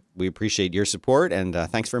we appreciate your support. And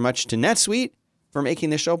thanks very much to NetSuite for making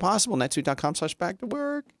this show possible.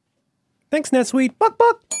 netsuite.com/back-to-work. Thanks, NetSuite. Buck,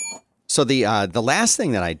 buck. So the last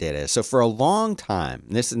thing that I did is, so for a long time,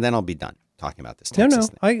 and then I'll be done talking about this Texas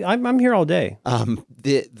thing. I'm here all day.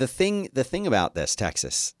 The thing about this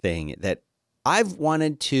Texas thing that I've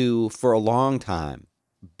wanted to, for a long time,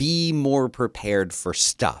 be more prepared for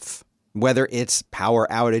stuff, whether it's power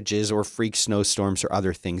outages or freak snowstorms or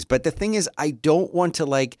other things. But the thing is, I don't want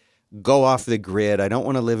to go off the grid. I don't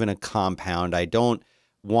want to live in a compound. I don't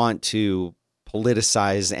want to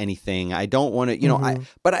politicize anything. I don't want to,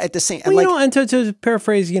 but at the same, and to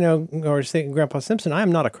paraphrase, or say Grandpa Simpson, I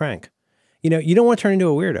am not a crank. You don't want to turn into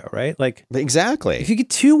a weirdo, right? Exactly. If you get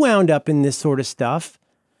too wound up in this sort of stuff,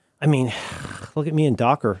 I mean, look at me in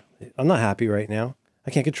Docker. I'm not happy right now. I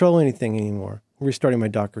can't control anything anymore. I'm restarting my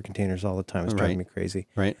Docker containers all the time. It's driving me crazy.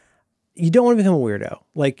 Right. you don't want to become a weirdo.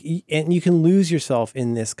 Like, and you can lose yourself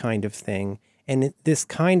in this kind of thing. And and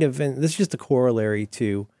this is just a corollary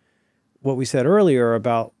to what we said earlier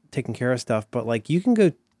about taking care of stuff. But like, you can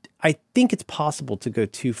go, I think it's possible to go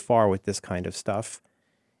too far with this kind of stuff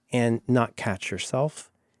and not catch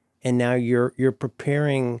yourself. And now you're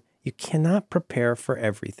preparing, you cannot prepare for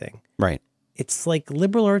everything. Right. It's like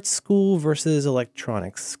liberal arts school versus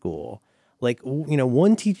electronics school. Like,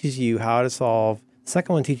 one teaches you how to solve, the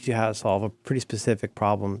second one teaches you how to solve a pretty specific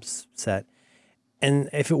problem set. And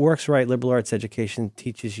if it works right, liberal arts education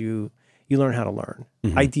teaches you learn how to learn,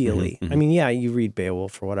 ideally. I mean, yeah, you read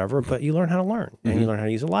Beowulf or whatever, but you learn how to learn and you learn how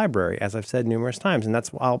to use a library, as I've said numerous times. And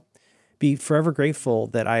that's why I'll be forever grateful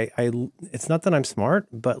that it's not that I'm smart,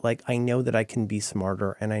 but like, I know that I can be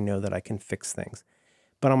smarter and I know that I can fix things.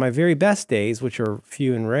 But on my very best days, which are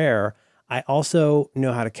few and rare, I also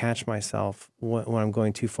know how to catch myself when I'm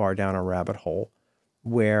going too far down a rabbit hole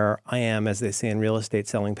where I am, as they say in real estate,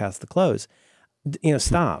 selling past the close.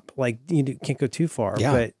 Stop. Like, you can't go too far.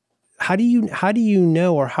 Yeah. But how do you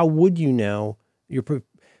know, or how would you know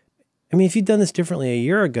if you'd done this differently a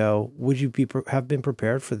year ago, would you have been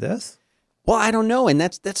prepared for this? Well, I don't know. And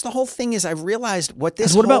that's the whole thing is I've realized what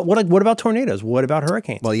about tornadoes? What about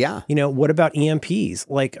hurricanes? Well, yeah. What about EMPs?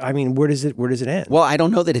 Like, I mean, where does it end? Well, I don't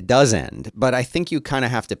know that it does end, but I think you kind of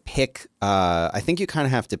have to pick,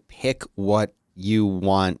 what you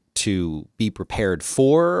want to be prepared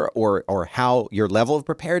for or how your level of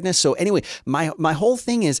preparedness. So anyway, my whole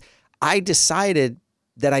thing is I decided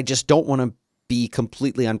that I just don't want to be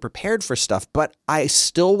completely unprepared for stuff, but I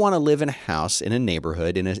still want to live in a house, in a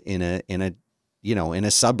neighborhood, in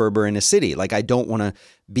a suburb or in a city. Like, I don't want to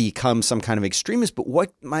become some kind of extremist. But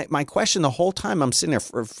what my question the whole time I'm sitting there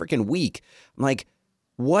for a freaking week, I'm like,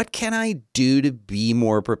 what can I do to be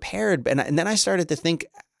more prepared? And then I started to think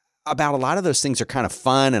about a lot of those things are kind of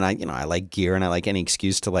fun, and I like gear and I like any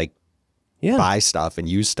excuse to buy stuff and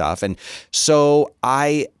use stuff, and so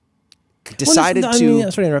I decided sorry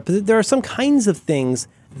to interrupt, but there are some kinds of things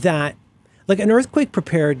that, like an earthquake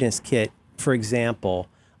preparedness kit, for example,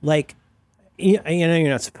 like, you're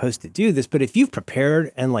not supposed to do this, but if you've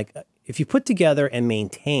prepared and if you put together and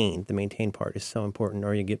maintain, the maintain part is so important,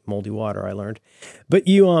 or you get moldy water, I learned. But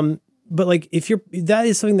that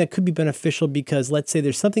is something that could be beneficial, because let's say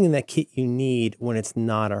there's something in that kit you need when it's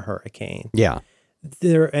not a hurricane. Yeah.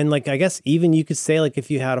 I guess even you could say,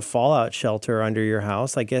 if you had a fallout shelter under your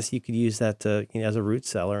house, I guess you could use that to, as a root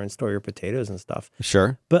cellar and store your potatoes and stuff.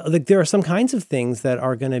 Sure. But there are some kinds of things that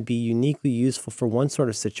are going to be uniquely useful for one sort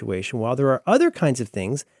of situation, while there are other kinds of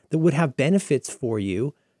things that would have benefits for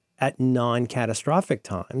you at non-catastrophic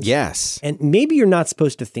times. Yes. And maybe you're not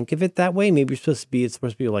supposed to think of it that way. Maybe it's supposed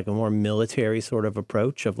to be like a more military sort of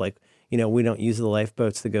approach of we don't use the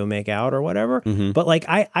lifeboats to go make out or whatever. Mm-hmm. But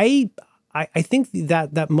I think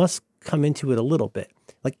that must come into it a little bit.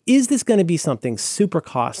 Like, is this going to be something super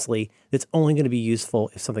costly that's only going to be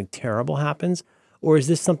useful if something terrible happens? Or is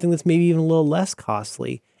this something that's maybe even a little less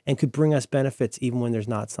costly and could bring us benefits even when there's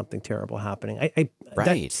not something terrible happening? Right.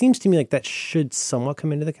 That seems to me like that should somewhat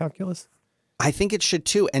come into the calculus. I think it should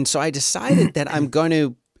too. And so I decided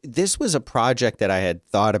that this was a project that I had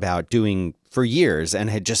thought about doing for years and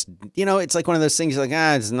had just, it's like one of those things you're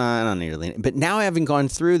like, it's not, I don't need to. But now, having gone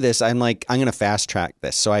through this, I'm like, I'm going to fast track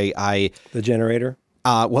this. So the generator?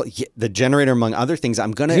 The generator, among other things,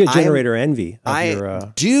 I'm going to. You have generator envy.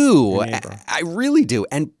 I do. I really do.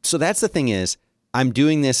 And so that's the thing is, I'm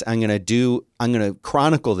doing this. I'm going to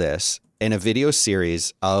chronicle this in a video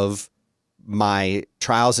series of my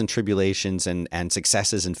trials and tribulations and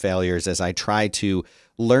successes and failures as I try to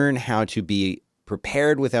learn how to be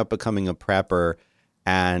prepared without becoming a prepper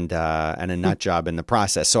and a nut job in the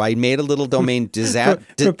process. So I made a little domain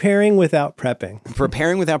preparing without prepping.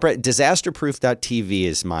 Preparing without disasterproof.tv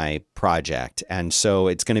is my project. And so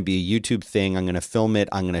it's going to be a YouTube thing. I'm going to film it.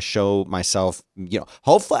 I'm going to show myself,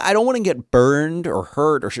 hopefully I don't want to get burned or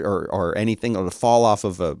hurt or anything, or to fall off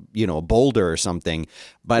of a boulder or something.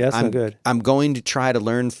 But I'm going to try to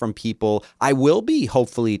learn from people. I will be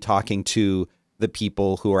hopefully talking to the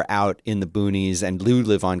people who are out in the boonies and who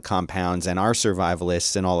live on compounds and are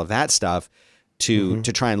survivalists and all of that stuff to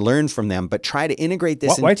try and learn from them, but try to integrate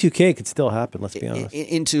this. Y2K could still happen, let's be honest.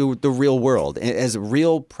 Into the real world as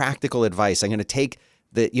real practical advice. I'm going to take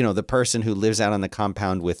the person who lives out on the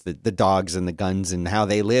compound with the dogs and the guns and how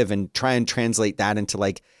they live and try and translate that into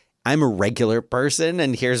I'm a regular person,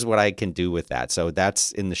 and here's what I can do with that. So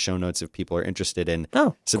that's in the show notes if people are interested in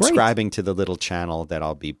subscribing to the little channel that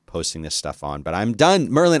I'll be posting this stuff on. But I'm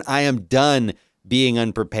done, Merlin. I am done being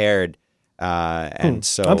unprepared, and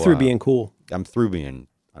so I'm through being cool. I'm through being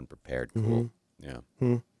unprepared. Cool. Yeah.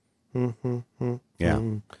 Yeah.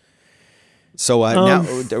 So now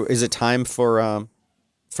is it time for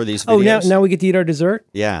these videos? Now we get to eat our dessert.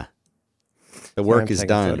 Yeah. The work is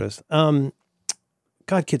done. Photos.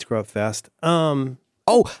 God, kids grow up fast.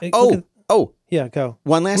 Oh. Yeah, go.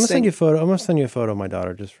 One last thing. I'm gonna send you a photo of my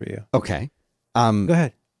daughter just for you. Okay. Go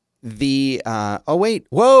ahead.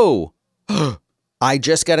 Whoa. I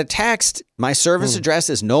just got a text. My service address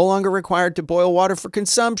is no longer required to boil water for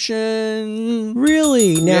consumption.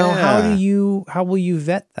 Really? Now, Yeah. how will you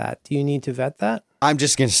vet that? Do you need to vet that? I'm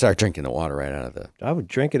just going to start drinking the water right out of the... I would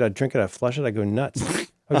drink it. I'd flush it. I'd go nuts. I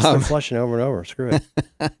would start flushing over and over. Screw it.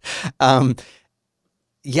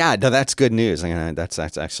 Yeah, no, that's good news. That's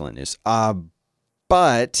excellent news.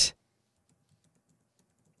 But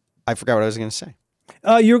I forgot what I was going to say.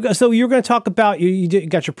 You're going to talk about you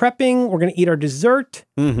got your prepping. We're going to eat our dessert.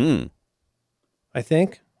 Mm-hmm. I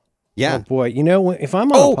think. Yeah. Oh boy, if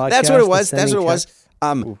I'm on a podcast, that's what it was. That's what it was.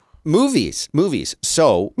 Movies.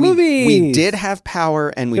 So we did have power,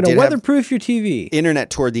 and we did weatherproof your TV, internet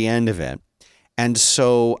toward the end of it, and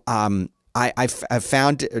so I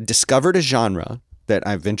discovered a genre that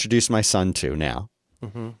I've introduced my son to now.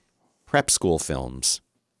 Mm-hmm. Prep school films.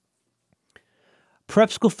 Prep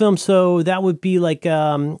school film, so that would be like,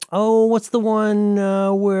 what's the one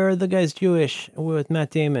where the guy's Jewish with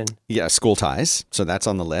Matt Damon? Yeah, School Ties. So that's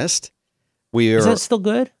on the list. Is that still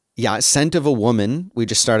good? Yeah, Scent of a Woman. We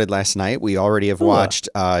just started last night. We already have watched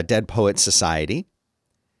Dead Poets Society.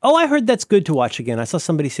 Oh, I heard that's good to watch again. I saw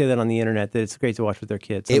somebody say that on the internet, that it's great to watch with their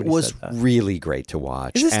kids. It was really great to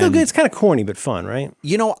watch. Is it still good? It's kind of corny, but fun, right?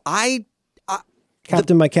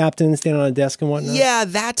 Captain, my captain, standing on a desk and whatnot. Yeah,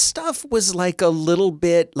 that stuff was like a little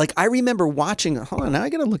bit like I remember watching. Hold on, now I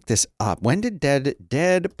got to look this up. When did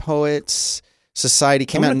Dead Poets Society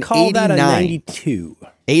came out in 89? Call that a 92.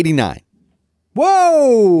 89.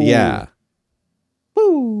 Whoa. Yeah.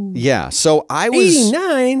 Woo. Yeah. So I was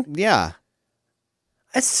 89. Yeah.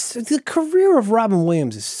 The career of Robin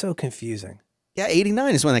Williams is so confusing. Yeah,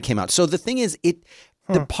 89 is when that came out. So the thing is,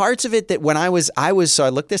 the parts of it that when I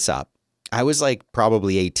looked this up. I was like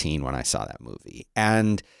probably 18 when I saw that movie,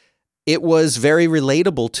 and it was very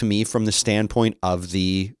relatable to me from the standpoint of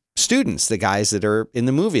the students, the guys that are in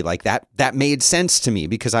the movie. Like that made sense to me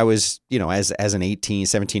because I was, as an 17,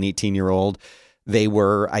 18-year-old, they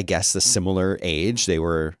were, I guess, the similar age. They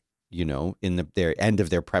were, in their end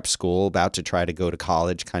of their prep school, about to try to go to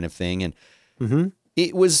college kind of thing. And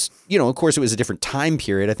it was, of course, it was a different time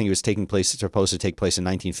period. I think it was supposed to take place in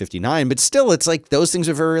 1959, but still, it's like those things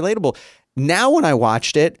are very relatable. Now, when I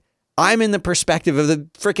watched it, I'm in the perspective of the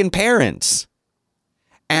freaking parents.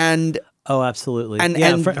 And oh, absolutely.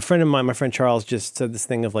 A friend of mine, my friend Charles, just said this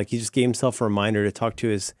thing of like, he just gave himself a reminder to talk to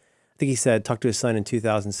his son in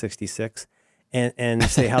 2066 and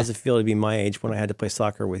say, how's it feel to be my age when I had to play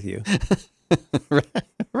soccer with you?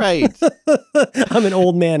 Right. I'm an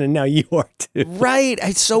old man and now you are too. Right.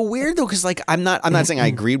 It's so weird though, because like I'm not saying I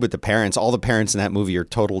agreed with the parents. All the parents in that movie are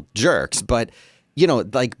total jerks, but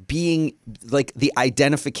like being like the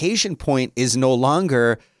identification point is no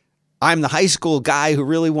longer I'm the high school guy who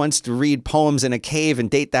really wants to read poems in a cave and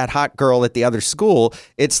date that hot girl at the other school.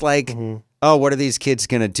 It's like, oh, what are these kids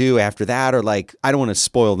going to do after that? Or like, I don't want to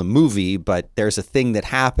spoil the movie, but there's a thing that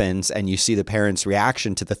happens and you see the parents'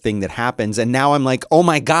 reaction to the thing that happens. And now I'm like, oh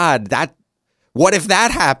my God, what if that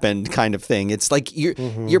happened kind of thing? It's like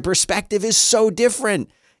your perspective is so different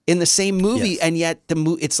in the same movie. Yes. And yet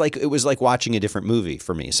it's like, it was like watching a different movie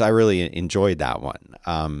for me. So I really enjoyed that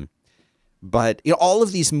one. But all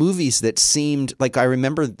of these movies that seemed like, I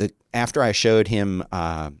remember that after I showed him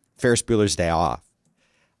Ferris Bueller's Day Off,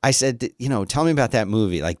 I said, tell me about that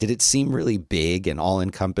movie. Like, did it seem really big and all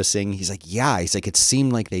encompassing? He's like, yeah. He's like, it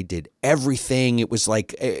seemed like they did everything. It was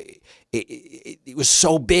like, it was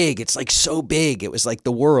so big. It's like so big. It was like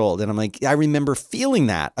the world. And I'm like, I remember feeling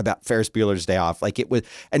that about Ferris Bueller's Day Off. Like it was,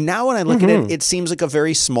 and now when I look at it, it seems like a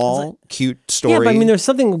very small, cute story. Yeah, but I mean, there's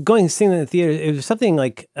something seeing it in the theater. It was something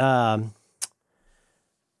like a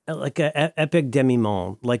epic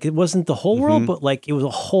demi-monde. Like it wasn't the whole world, but like it was a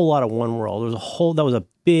whole lot of one world. That was a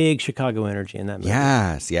big Chicago energy in that movie.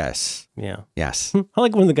 Yes. Yeah. Yes. I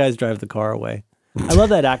like when the guys drive the car away. I love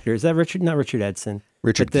that actor. Is that Richard? Not Richard Edson.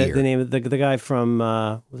 Richard Gere. The name of the guy from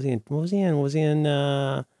what was he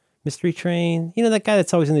in Mystery Train? That guy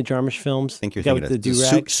that's always in the Jarmusch films. I think you're thinking of the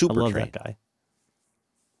do-rag. Super I love Train. that guy.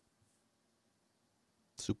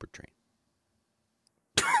 Super Train.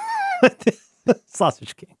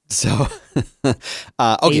 Sausage King. So,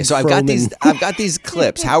 okay. So I've got these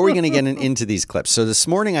clips. How are we going to get into these clips? So this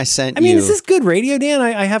morning I sent you. Is this good radio, Dan?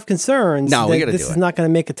 I have concerns. No, we got to do it. This is not going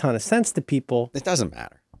to make a ton of sense to people. It doesn't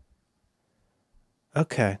matter.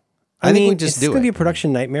 Okay. I think we just do It's going to be it. a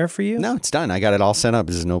production nightmare for you. No, it's done. I got it all set up.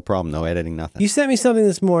 There's no problem. No editing, nothing. You sent me something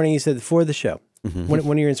this morning. You said for the show, one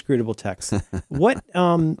of your inscrutable texts. What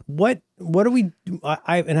do we?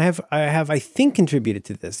 I have I think contributed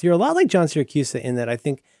to this. You're a lot like John Siracusa in that I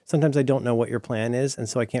think sometimes I don't know what your plan is, and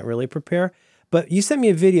so I can't really prepare. But you sent me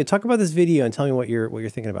a video. Talk about this video and tell me what you're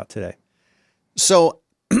thinking about today. So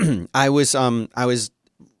I was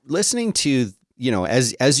listening to,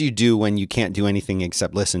 as you do when you can't do anything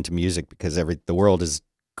except listen to music because the world is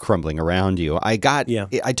crumbling around you. I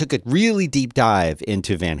took a really deep dive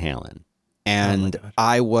into Van Halen, and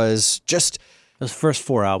I was just, those first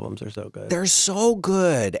 4 albums are so good. They're so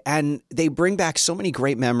good, and they bring back so many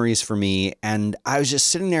great memories for me. And I was just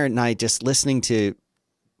sitting there at night, just listening to,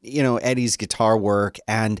 Eddie's guitar work,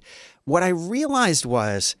 and what I realized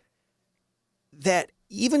was that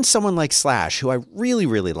even someone like Slash, who I really,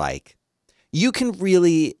 really like, you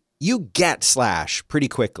get Slash pretty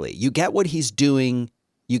quickly. You get what he's doing.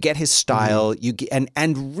 You get his style.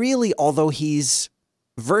 And really, although he's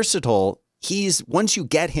versatile, once you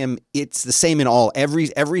get him, it's the same in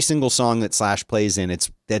every single song that Slash plays in.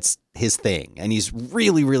 That's his thing, and he's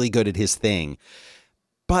really, really good at his thing.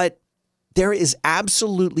 But there is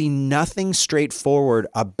absolutely nothing straightforward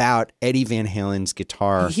about Eddie Van Halen's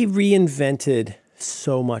guitar. He reinvented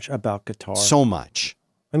so much about guitar. So much.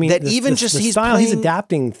 I mean, that he's style, he's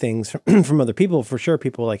adapting things from other people, for sure,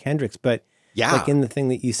 people like Hendrix. But like in the thing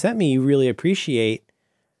that you sent me, you really appreciate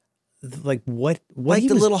like what like he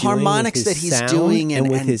the was little doing harmonics with that his he's doing and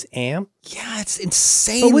with his amp. Yeah, it's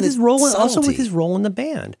insane. But with his role, also with his role in the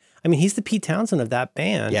band. I mean, he's the Pete Townsend of that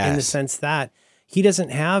band in the sense that he doesn't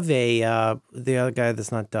have the other guy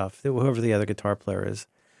that's not Duff, whoever the other guitar player is.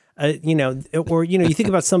 You think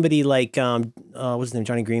about somebody like what's his name,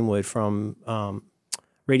 Johnny Greenwood from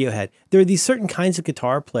Radiohead. There are these certain kinds of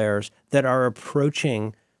guitar players that are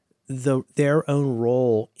approaching their own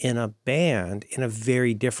role in a band in a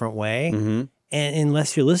very different way. Mm-hmm. And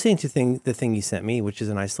unless you're listening to the thing you sent me, which is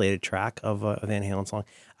an isolated track of a Van Halen song,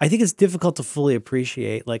 I think it's difficult to fully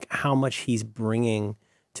appreciate like how much he's bringing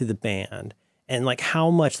to the band and like how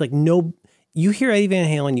much you hear Eddie Van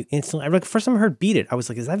Halen, you instantly. Like first time I heard "Beat It," I was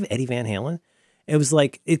like, "Is that Eddie Van Halen?" It was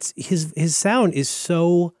like it's his sound is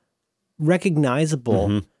so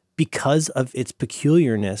recognizable because of its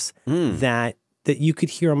peculiarness that you could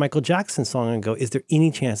hear a Michael Jackson song and go, "Is there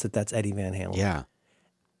any chance that that's Eddie Van Halen?" Yeah.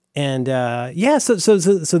 And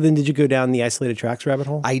so then did you go down the isolated tracks rabbit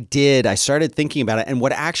hole? I did. I started thinking about it, and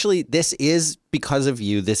what actually this is because of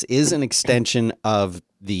you. This is an extension of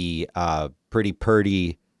the Pretty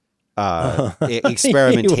Purdy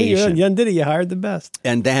experimentation. You undid it. You hired the best.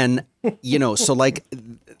 And then, so like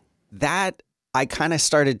that, I kind of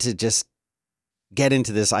started to just get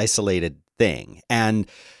into this isolated thing. And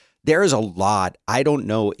there is a lot. I don't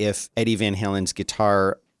know if Eddie Van Halen's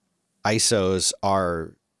guitar ISOs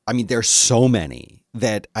are, there's so many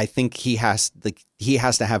that I think he has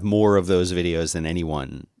to have more of those videos than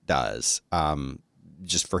anyone does,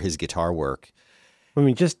 just for his guitar work.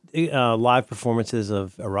 Just live performances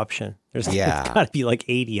of Eruption. There's got to be like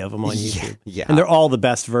 80 of them on YouTube. Yeah. And they're all the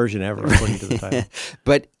best version ever, according to the title.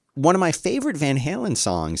 But one of my favorite Van Halen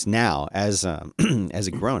songs now, as a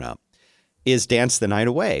grown-up, is Dance the Night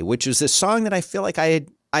Away, which was a song that I feel like I'd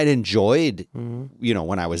enjoyed,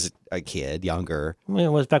 when I was a kid, younger. It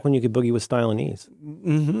was back when you could boogie with style and ease.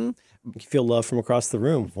 Mm-hmm. You feel love from across the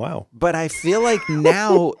room. Wow. But I feel like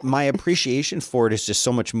now my appreciation for it is just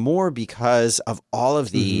so much more because of all of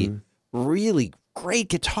the really great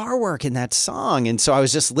guitar work in that song. And so I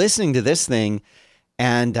was just listening to this thing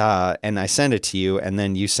and I sent it to you, and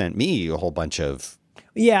then you sent me a whole bunch of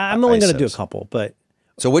I'm only going to do a couple, but...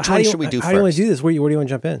 So which one should we do first? How do you want to do this? Where do you want to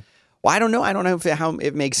jump in? Well, I don't know. I don't know how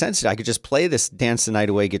it makes sense. I could just play this "Dance the Night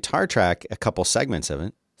Away" guitar track, a couple segments of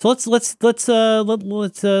it. So let's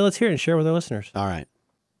hear it and share with our listeners. All right.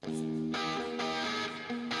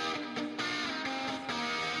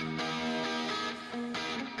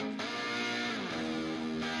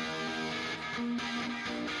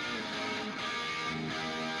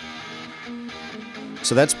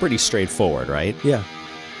 So that's pretty straightforward, right? Yeah.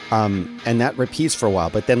 And that repeats for a while,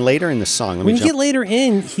 but then later in the song, when you get later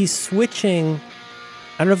in, he's switching.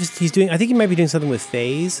 I don't know if he's doing. I think he might be doing something with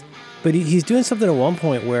phase, but he's doing something at one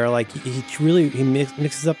point where like he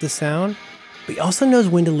mixes up the sound, but he also knows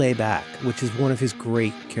when to lay back, which is one of his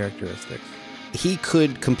great characteristics. He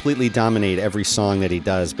could completely dominate every song that he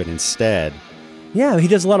does, but instead, he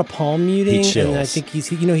does a lot of palm muting, he chills. and I think he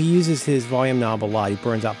uses his volume knob a lot. He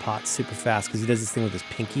burns out pots super fast because he does this thing with his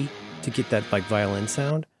pinky to get that like violin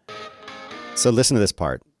sound. So listen to this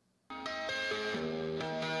part.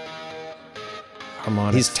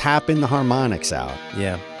 Harmonics. He's tapping the harmonics out.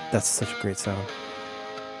 Yeah, that's such a great sound.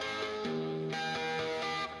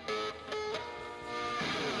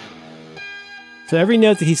 So every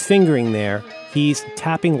note that he's fingering there, he's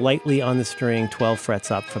tapping lightly on the string 12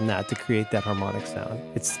 frets up from that to create that harmonic sound.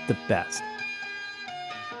 It's the best.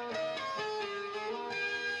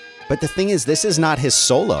 But the thing is, this is not his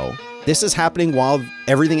solo. This is happening while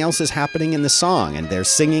everything else is happening in the song, and they're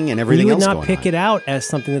singing and everything else going on. You would not pick it out as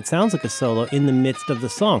something that sounds like a solo in the midst of the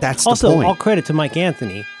song. That's also, the point. All credit to Mike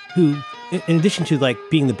Anthony, who, in addition to like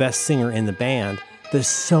being the best singer in the band, there's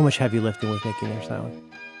so much heavy lifting with making their sound.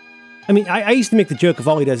 I mean, I used to make the joke of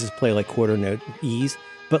all he does is play like quarter note E's,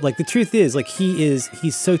 but like the truth is, like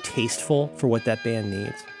he's so tasteful for what that band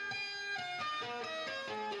needs.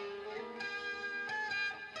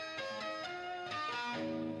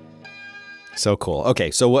 So cool.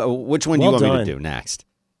 Okay, so which one do you want me to do next?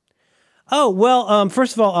 Oh, well,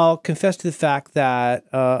 first of all, I'll confess to the fact that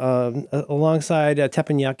alongside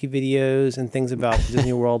teppanyaki videos and things about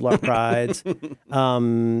Disney World rides,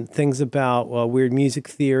 things about weird music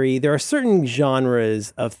theory, there are certain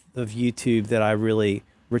genres of YouTube that I really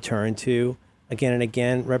return to again and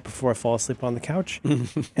again right before I fall asleep on the couch.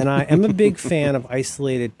 And I am a big fan of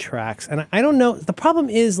isolated tracks. And I don't know, the problem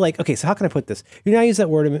is like, okay, so how can I put this? You know, I used that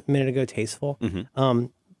word a minute ago, tasteful. Mm-hmm.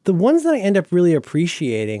 The ones that I end up really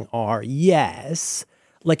appreciating are, yes,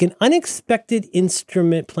 like an unexpected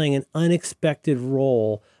instrument playing an unexpected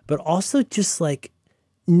role, but also just like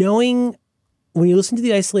knowing when you listen to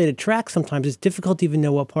the isolated track, sometimes it's difficult to even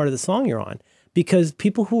know what part of the song you're on, because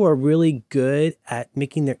people who are really good at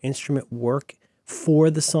making their instrument work for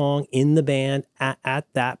the song in the band at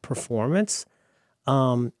that performance,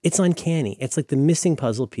 it's uncanny. It's like the missing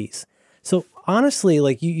puzzle piece. So honestly,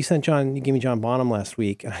 like you gave me John Bonham last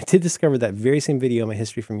week, and I did discover that very same video in my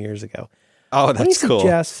history from years ago. Oh, that's cool.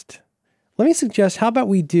 Let me suggest, how about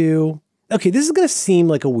we do, okay, this is going to seem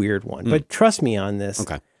like a weird one, but trust me on this.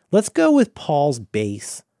 Okay. Let's go with Paul's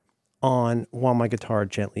bass on While My Guitar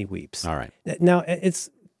Gently Weeps. All right. Now,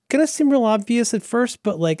 it's going to seem real obvious at first,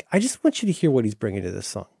 but like, I just want you to hear what he's bringing to this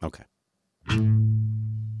song. Okay.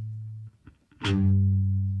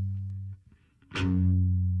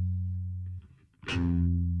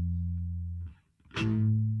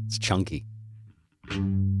 It's chunky.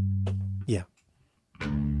 Yeah.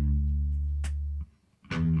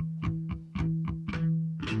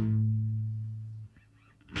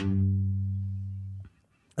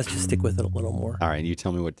 Let's just stick with it a little more. All right, you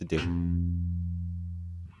tell me what to do.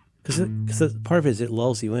 Because part of it is it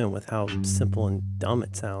lulls you in with how simple and dumb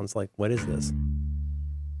it sounds. Like, what is this?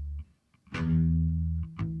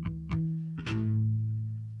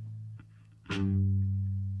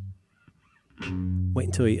 Wait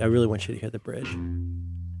until I really want you to hear the bridge.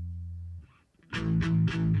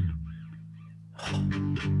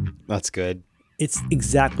 That's good. It's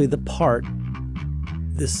exactly the part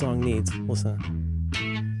this song needs. Listen.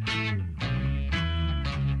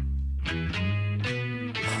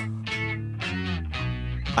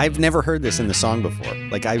 I've never heard this in the song before.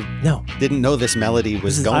 Like didn't know this melody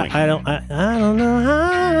was going. I don't know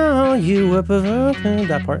how you were provoked.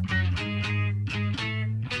 That part.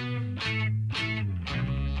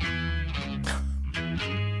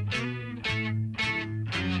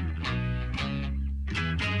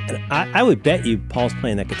 I would bet you Paul's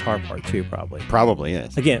playing that guitar part too, probably. Probably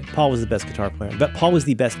is. Again, Paul was the best guitar player, but Paul was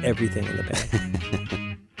the best everything in the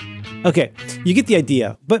band. Okay, you get the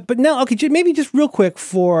idea. But now, okay, maybe just real quick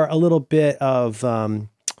for a little bit of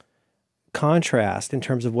contrast in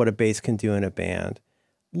terms of what a bass can do in a band.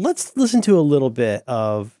 Let's listen to a little bit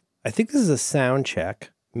of, I think this is a sound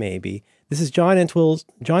check, maybe. This is John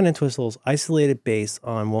Entwistle's isolated bass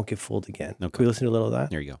on Won't Get Fooled Again. Okay. Can we listen to a little of that?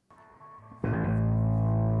 There you go.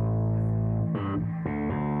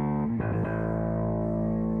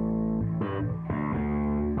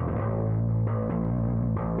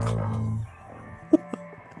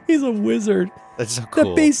 He's a wizard. That's so cool.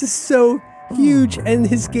 That bass is so huge, and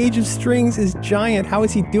his gauge of strings is giant. How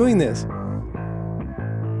is he doing this?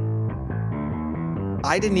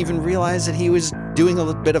 I didn't even realize that he was doing a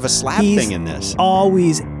little bit of a slap thing in this. He's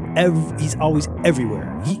always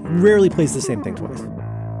everywhere. He rarely plays the same thing twice.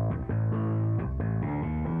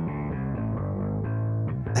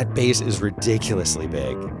 That bass is ridiculously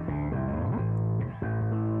big.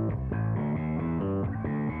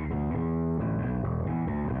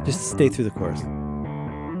 Just stay through the chorus.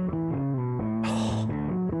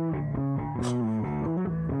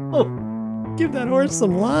 Oh, give that horse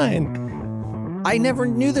some line. I never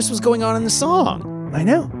knew this was going on in the song. I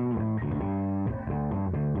know.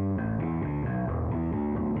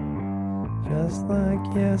 Just like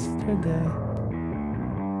yesterday.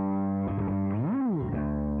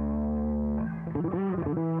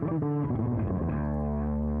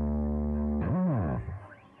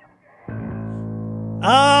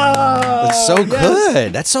 Oh, That's so yes.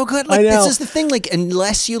 good. That's so good. Like, I know. this is the thing. Like,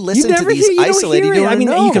 unless you listen to never these hear- you don't isolated, hear you it. don't I mean,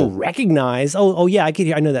 know. you can recognize. Oh, yeah,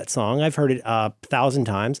 I know that song. I've heard it 1,000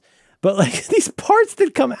 times. But like these parts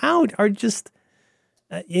that come out are just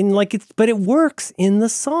but it works in the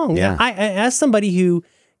song. Yeah. I as somebody who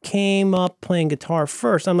came up playing guitar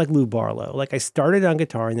first, I'm like Lou Barlow. Like I started on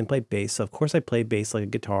guitar and then played bass. So of course I played bass like a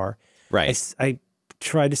guitar. Right. I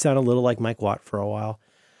tried to sound a little like Mike Watt for a while.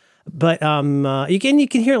 But you can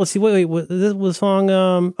hear it. Let's see. Wait. This was a song.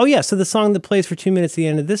 Oh yeah. So the song that plays for 2 minutes at the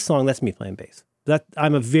end of this song, that's me playing bass.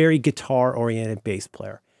 I'm a very guitar oriented bass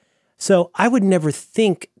player. So I would never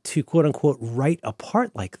think to quote unquote write a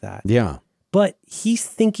part like that. Yeah. But he's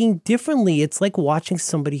thinking differently. It's like watching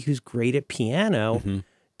somebody who's great at piano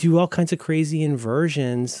do all kinds of crazy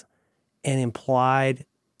inversions and implied,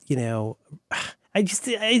 plus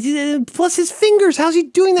his fingers. How's he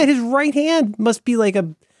doing that? His right hand must be like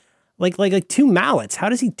like two mallets. How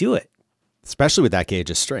does he do it? Especially with that gauge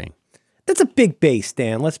of string. That's a big bass,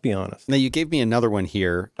 Dan. Let's be honest. Now you gave me another one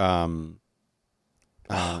here. Oh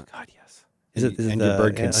God, yes. Is it and the Your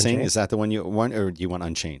Bird Can Sing? Unchained? Is that the one you want, or do you want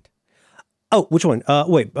Unchained? Oh, which one?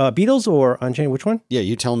 Beatles or Unchained? Which one? Yeah,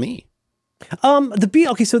 you tell me.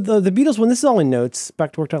 Okay, so the Beatles one, this is all in notes,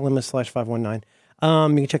 backtowork.limit/519.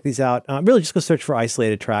 You can check these out. Really just go search for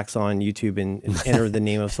isolated tracks on YouTube and enter the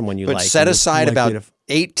name of someone you But like. set and it's aside likely about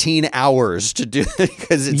 18 hours to do it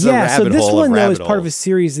because it's a yeah, so rabbit this hole one of though rabbit is part of a holes.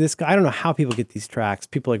 series. This guy, I don't know how people get these tracks.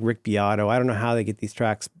 People like Rick Beato, I don't know how they get these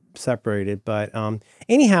tracks separated. But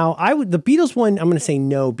anyhow, the Beatles one, I'm going to say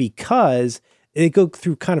no because they go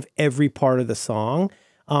through kind of every part of the song.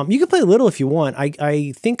 You can play a little if you want.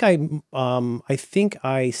 I think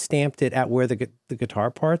I stamped it at where the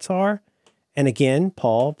guitar parts are, and again,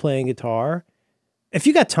 Paul playing guitar. If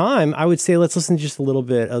you got time, I would say let's listen to just a little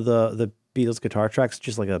bit of the Beatles guitar tracks,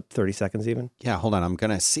 just like 30 seconds even. Yeah, hold on. I'm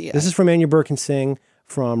going to see it. This is from And Your Bird Can Sing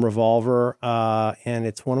from Revolver, and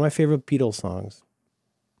it's one of my favorite Beatles songs.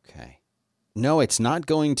 Okay. No, it's not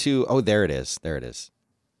going to. Oh, there it is. There it is.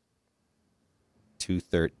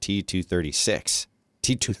 T236.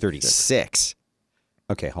 T236.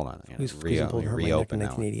 Okay, hold on. I'm Who's going to reopen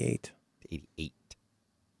that one. 1988. 88.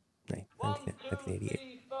 1988.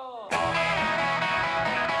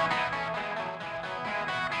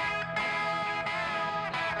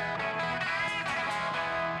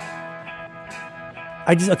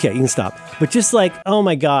 Okay, you can stop. But just like, oh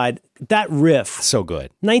my God, that riff. So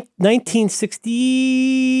good.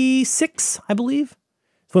 1966, I believe.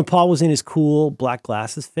 It's when Paul was in his cool black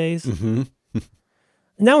glasses phase. Mm-hmm.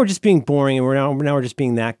 Now we're just being boring, and now we're just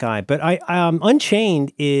being that guy. But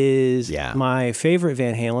Unchained is my favorite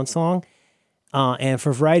Van Halen song, and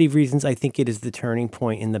for a variety of reasons, I think it is the turning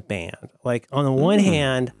point in the band. Like on the one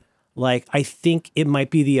hand, like I think it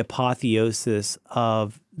might be the apotheosis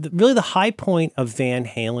of really the high point of Van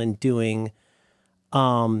Halen doing.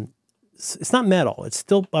 It's not metal; it's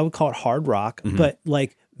still I would call it hard rock, but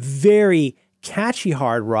like very catchy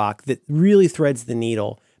hard rock that really threads the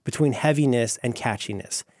needle between heaviness and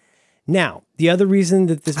catchiness. Now, the other reason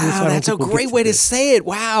that this Wow, that's a great way to say it.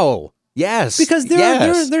 Wow. Yes. Because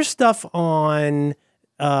there's stuff on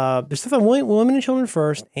Women and Children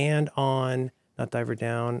First and on not Diver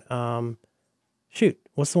Down.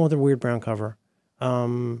 What's the one with the weird brown cover?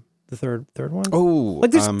 The third one? Oh. Like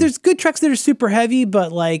there's good tracks that are super heavy,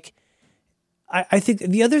 but like I think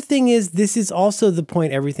the other thing is this is also the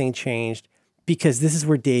point everything changed because this is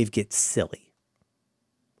where Dave gets silly.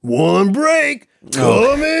 One break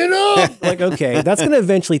coming up. Like, okay, that's going to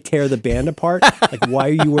eventually tear the band apart. Like, why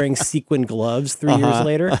are you wearing sequin gloves 3 years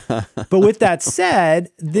later? But with that said,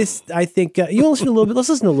 this, I think, you listen to a little bit. Let's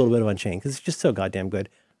listen to a little bit of Unchained because it's just so goddamn good.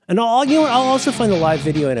 And I'll also find the live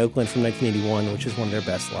video in Oakland from 1981, which is one of their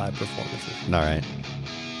best live performances. All right.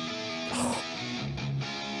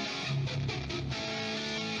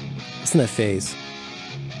 Listen to that phase.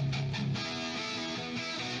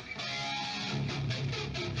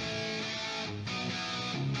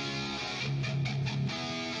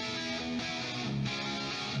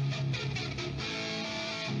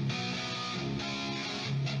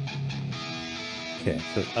 Okay,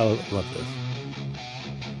 so I love this.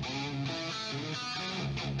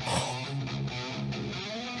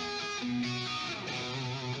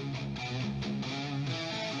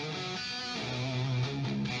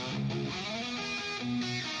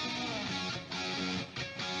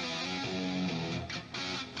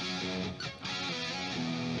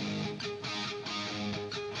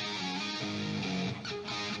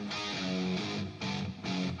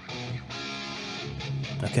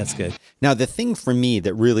 Okay, that's good. Now, the thing for me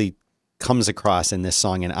that really comes across in this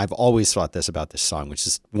song, and I've always thought this about this song, which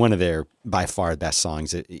is one of their by far best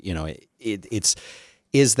songs. Is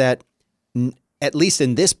that at least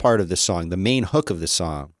in this part of the song, the main hook of the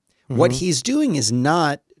song, what he's doing is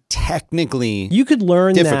not technically You could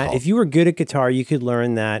learn that difficult. if you were good at guitar. You could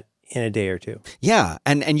learn that in a day or two. Yeah,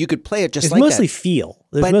 and you could play it just It's like mostly that. feel.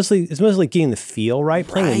 But- It's mostly getting the feel right.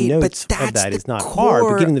 Playing Right, the but notes of that's that the is not hard,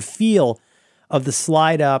 core. but getting the feel of the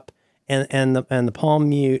slide up and the palm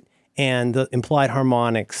mute and the implied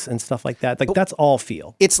harmonics and stuff like that. Like that's all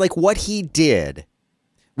feel. It's like what he did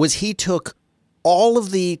was he took all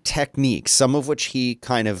of the techniques, some of which he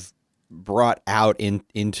kind of brought out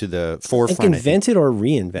into the Like forefront. I think. invented or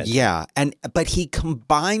reinvented. Yeah, but he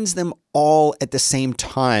combines them all at the same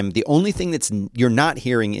time. The only thing you're not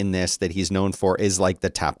hearing in this that he's known for is like the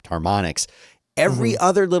tapped harmonics. Every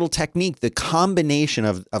other little technique, the combination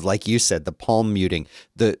of like you said, the palm muting,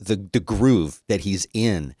 the groove that he's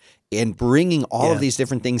in, and bringing all of these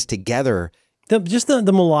different things together. Just the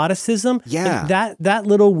melodicism. Yeah. Like that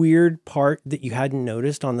little weird part that you hadn't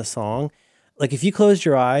noticed on the song. Like if you closed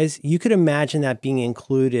your eyes, you could imagine that being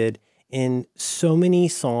included in so many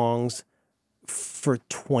songs for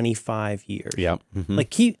 25 years. Yeah. Mm-hmm.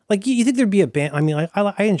 Like you think there'd be a band? I mean,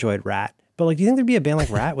 I enjoyed Rat, but like, do you think there'd be a band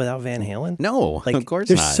like Rat without Van Halen? No, Like, of course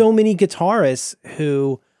there's not. so many guitarists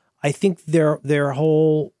who I think their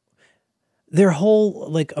whole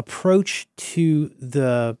like approach to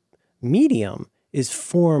the medium is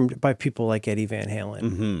formed by people like Eddie Van Halen.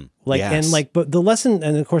 Mm-hmm. Like, Yes. and like, but the lesson,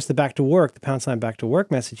 and of course the back to work, the pound sign back to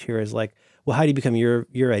work message here is like, well, how do you become your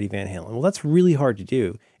Eddie Van Halen? Well, that's really hard to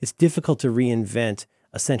do. It's difficult to reinvent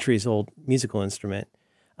a centuries old musical instrument.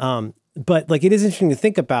 But like, it is interesting to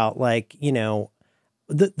think about, like, you know,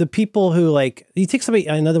 the people who, like, you take somebody,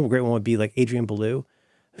 another great one would be like Adrian Belew,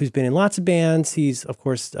 who's been in lots of bands. He's of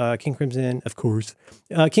course, King Crimson,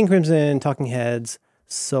 Talking Heads,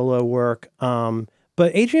 solo work.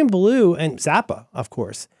 But Adrian Belew and Zappa, of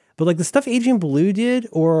course. But like the stuff Adrian Belew did,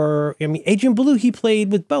 Adrian Belew, he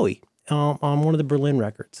played with Bowie on one of the Berlin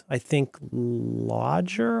records. I think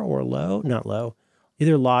Lodger or Low, not Low,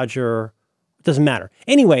 either Lodger, it doesn't matter.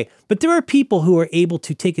 Anyway, but there are people who are able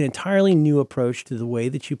to take an entirely new approach to the way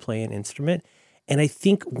that you play an instrument. And I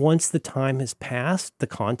think once the time has passed, the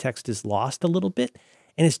context is lost a little bit,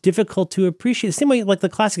 and it's difficult to appreciate. The same way, like the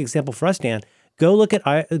classic example for us, Dan, go look at,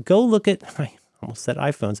 I almost said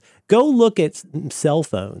iPhones. Go look at cell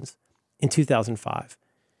phones in 2005,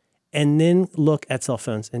 and then look at cell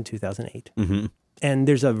phones in 2008. Mm-hmm. And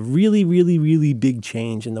there's a really, really, really big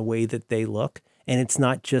change in the way that they look. And it's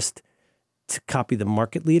not just to copy the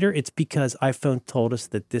market leader. It's because iPhone told us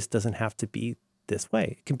that this doesn't have to be this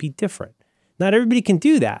way. It can be different. Not everybody can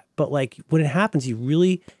do that. But like when it happens, you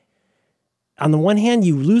really, on the one hand,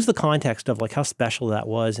 you lose the context of like how special that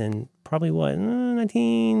was in probably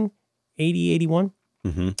 1980, 81.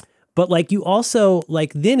 Mm-hmm. But like you also,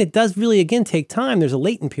 like, then it does really, again, take time. There's a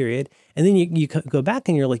latent period. And then you go back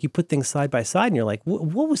and you're like, you put things side by side and you're like,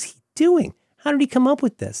 what was he doing? How did he come up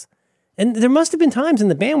with this? And there must have been times in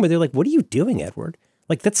the band where they're like, what are you doing, Edward?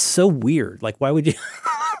 Like, that's so weird. Like, why would you,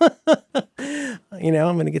 I'm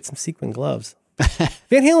going to get some sequin gloves.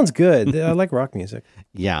 Van Halen's good. I like rock music.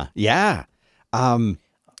 Yeah. Yeah.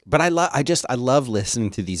 But I love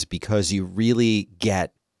listening to these because you really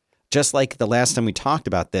get, just like the last time we talked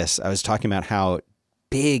about this, I was talking about how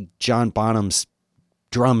big John Bonham's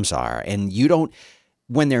drums are. And you don't,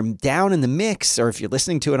 when they're down in the mix, or if you're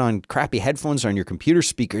listening to it on crappy headphones or on your computer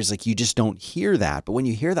speakers, like you just don't hear that. But when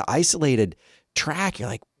you hear the isolated track, you're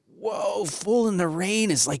like, whoa, Fool in the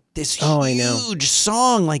Rain is like this huge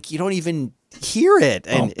song. Like you don't even hear it.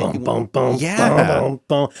 And yeah.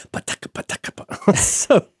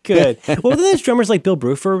 So good. Well, then there's drummers like Bill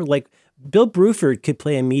Bruford. Like Bill Bruford could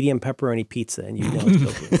play a medium pepperoni pizza, and you know it's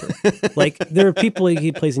Bill Bruford. Like there are people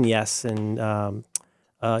he plays in Yes and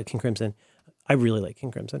King Crimson. I really like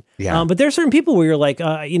King Crimson. Yeah. But there are certain people where you're like,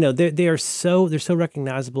 they're so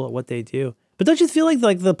recognizable at what they do. But don't you feel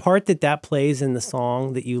like the part that plays in the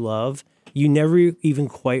song that you love, you never even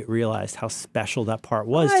quite realized how special that part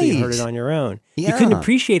was till you heard it on your own. Yeah. You couldn't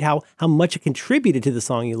appreciate how much it contributed to the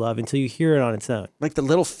song you love until you hear it on its own. Like the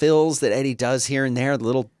little fills that Eddie does here and there, the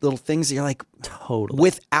little things that you're like, Totally.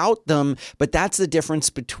 without them. But that's the difference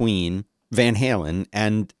between Van Halen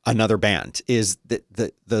and another band, is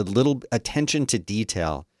the little attention to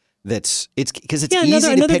detail. It's because it's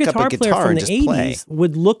easy to pick up a guitar and just play.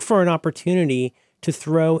 Would look for an opportunity to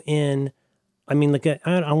throw in. I mean, like I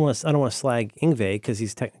don't want to slag Yngwie because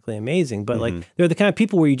he's technically amazing, but like they're the kind of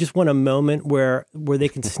people where you just want a moment where they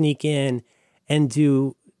can sneak in and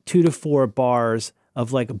do 2 to 4 bars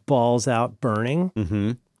of like balls out burning.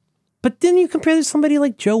 Mm-hmm. But then you compare this to somebody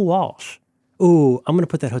like Joe Walsh. Ooh, I'm going to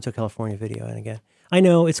put that Hotel California video in again. I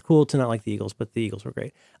know it's cool to not like the Eagles, but the Eagles were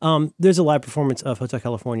great. There's a live performance of Hotel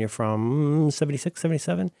California from 76,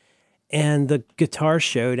 77. And the guitar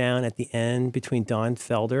showdown at the end between Don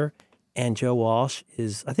Felder and Joe Walsh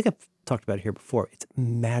is, I think I've talked about it here before, it's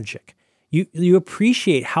magic. You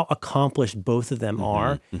appreciate how accomplished both of them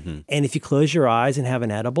are. And if you close your eyes and have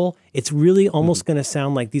an edible, it's really almost going to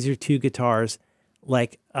sound like these are two guitars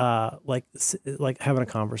like having a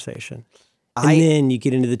conversation. And then you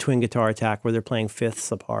get into the twin guitar attack where they're playing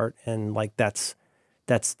fifths apart, and like that's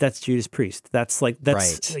Judas Priest. That's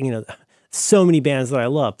Right. you know, so many bands that I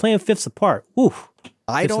love playing fifths apart. Woo.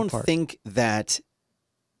 I don't think that,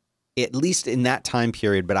 at least in that time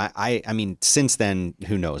period, but I mean, since then,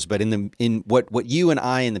 who knows? But in what you and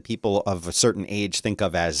I and the people of a certain age think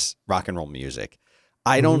of as rock and roll music,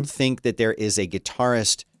 I don't think that there is a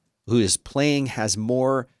guitarist whose playing has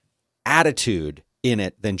more attitude in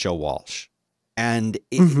it than Joe Walsh. And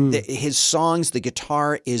his songs, the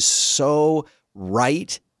guitar is so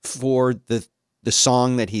right for the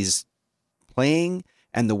song that he's playing.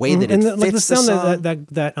 And the way that it fits like the sound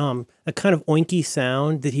the song. that kind of oinky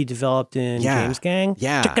sound that he developed in James Gang.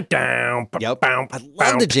 Yeah. Yep. I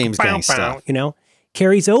love the James Gang stuff. You know,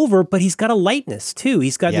 carries over, but he's got a lightness too.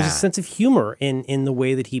 There's a sense of humor in the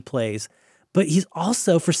way that he plays. But he's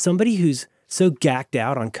also, for somebody who's so gacked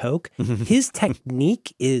out on coke, his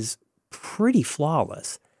technique is pretty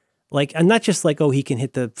flawless. Like, and not just like, oh, he can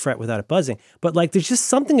hit the fret without it buzzing, but like, there's just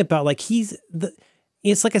something about like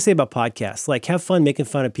it's like I say about podcasts, like have fun making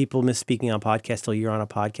fun of people misspeaking on podcasts till you're on a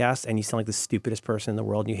podcast and you sound like the stupidest person in the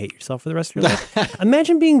world and you hate yourself for the rest of your life.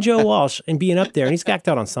 Imagine being Joe Walsh and being up there, and he's gacked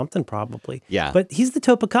out on something probably. Yeah. But he's the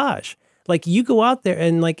Topacage. Like you go out there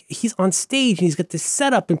and like he's on stage and he's got this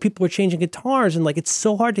setup and people are changing guitars and like it's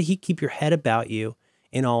so hard to keep your head about you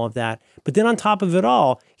in all of that. But then on top of it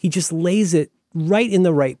all, he just lays it right in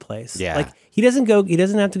the right place. Yeah. Like he doesn't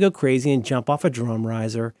have to go crazy and jump off a drum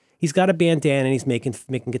riser. He's got a bandana and he's making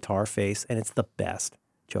guitar face, and it's the best.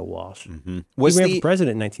 Joe Walsh. He ran for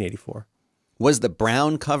president in 1984. Was the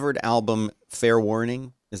Brown covered album Fair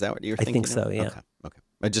Warning? Is that what you're thinking? I think so. Yeah. Okay.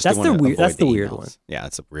 I just That's didn't want to that's the avoid weird emails. one. Yeah,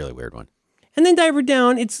 it's a really weird one. And then Diver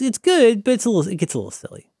Down. It's good, but it gets a little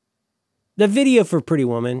silly. The video for Pretty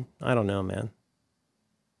Woman. I don't know, man.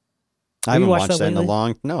 I haven't watched watched that in a lately?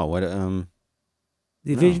 long. No. What?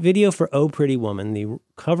 The video for Oh Pretty Woman, the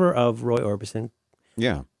cover of Roy Orbison.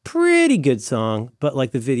 Yeah. Pretty good song, but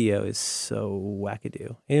like the video is so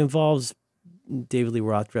wackadoo. It involves David Lee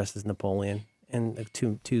Roth dressed as Napoleon and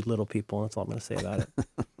two little people. That's all I'm going to say about it.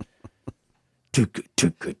 Too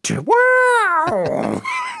good. Wow!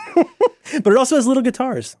 But it also has little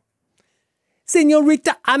guitars.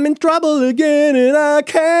 Senorita, I'm in trouble again and I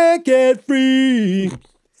can't get free.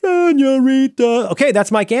 Senorita. Okay,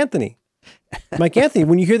 that's Mike Anthony. Mike Anthony,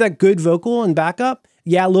 when you hear that good vocal and backup,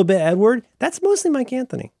 a little bit Edward, that's mostly Mike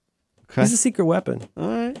Anthony. Okay. He's a secret weapon. All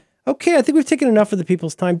right. Okay, I think we've taken enough of the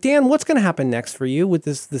people's time. Dan, what's going to happen next for you with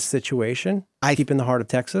this situation? Keep in the heart of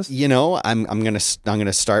Texas. You know, I'm gonna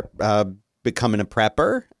start becoming a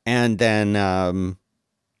prepper, and then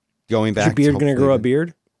going back. Is your beard going to grow a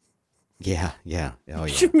beard? Yeah. Oh You yeah.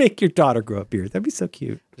 should make your daughter grow a beard. That'd be so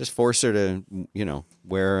cute. Just force her to,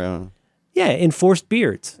 wear. Yeah, enforced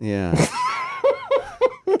beards. Yeah.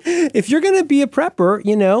 If you're going to be a prepper,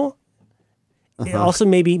 also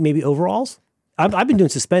maybe overalls. I've been doing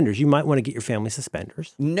suspenders. You might want to get your family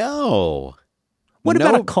suspenders. No. What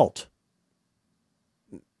about a cult?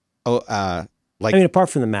 Oh, apart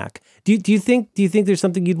from the Mac, do you think there's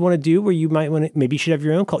something you'd want to do where you might want to, maybe you should have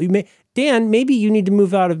your own cult? Dan, maybe you need to move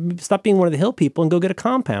stop being one of the hill people and go get a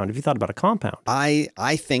compound. Have you thought about a compound? I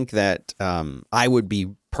think that I would be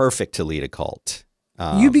perfect to lead a cult.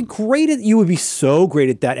 You would be so great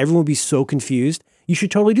at that. Everyone would be so confused. You should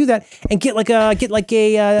totally do that and get like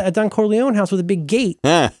a Don Corleone house with a big gate.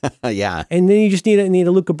 Yeah. And then you just need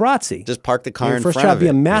a Luca Brasi. Just park the car Your in first front child of be it.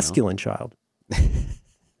 a masculine child.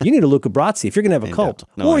 You need a Luca Brasi if you're going to have a cult.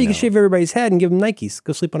 No, or I you can know. shave everybody's head and give them Nikes.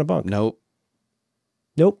 Go sleep on a bunk. Nope.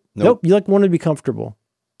 Nope. You want to be comfortable.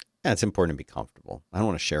 Yeah, it's important to be comfortable. I don't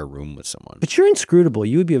want to share a room with someone. But you're inscrutable.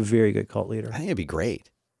 You would be a very good cult leader. I think it'd be great.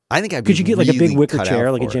 I think I'd be Could you get like a big really wicker cut chair,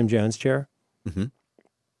 out like a for it. Jim Jones chair?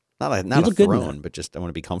 Not a look good in throne, that. but just I want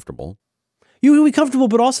to be comfortable. You would be comfortable,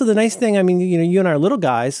 but also the nice thing, you and I are little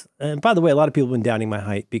guys. And by the way, a lot of people have been downing my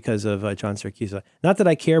height because of John Siracusa. Not that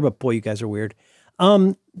I care, but boy, you guys are weird.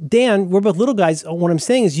 Dan, we're both little guys. What I'm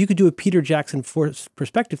saying is you could do a Peter Jackson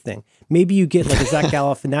perspective thing. Maybe you get like a Zach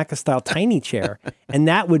Galifianakis style tiny chair, and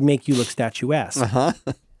that would make you look statuesque.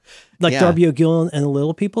 Like Yeah. Darby O'Gill and the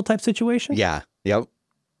Little People type situation. Yeah. Yep.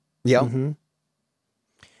 Yeah. Mm-hmm.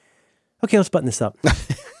 Okay, let's button this up.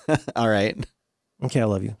 All right. Okay, I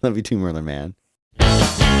love you. Love you too, Merlin Man.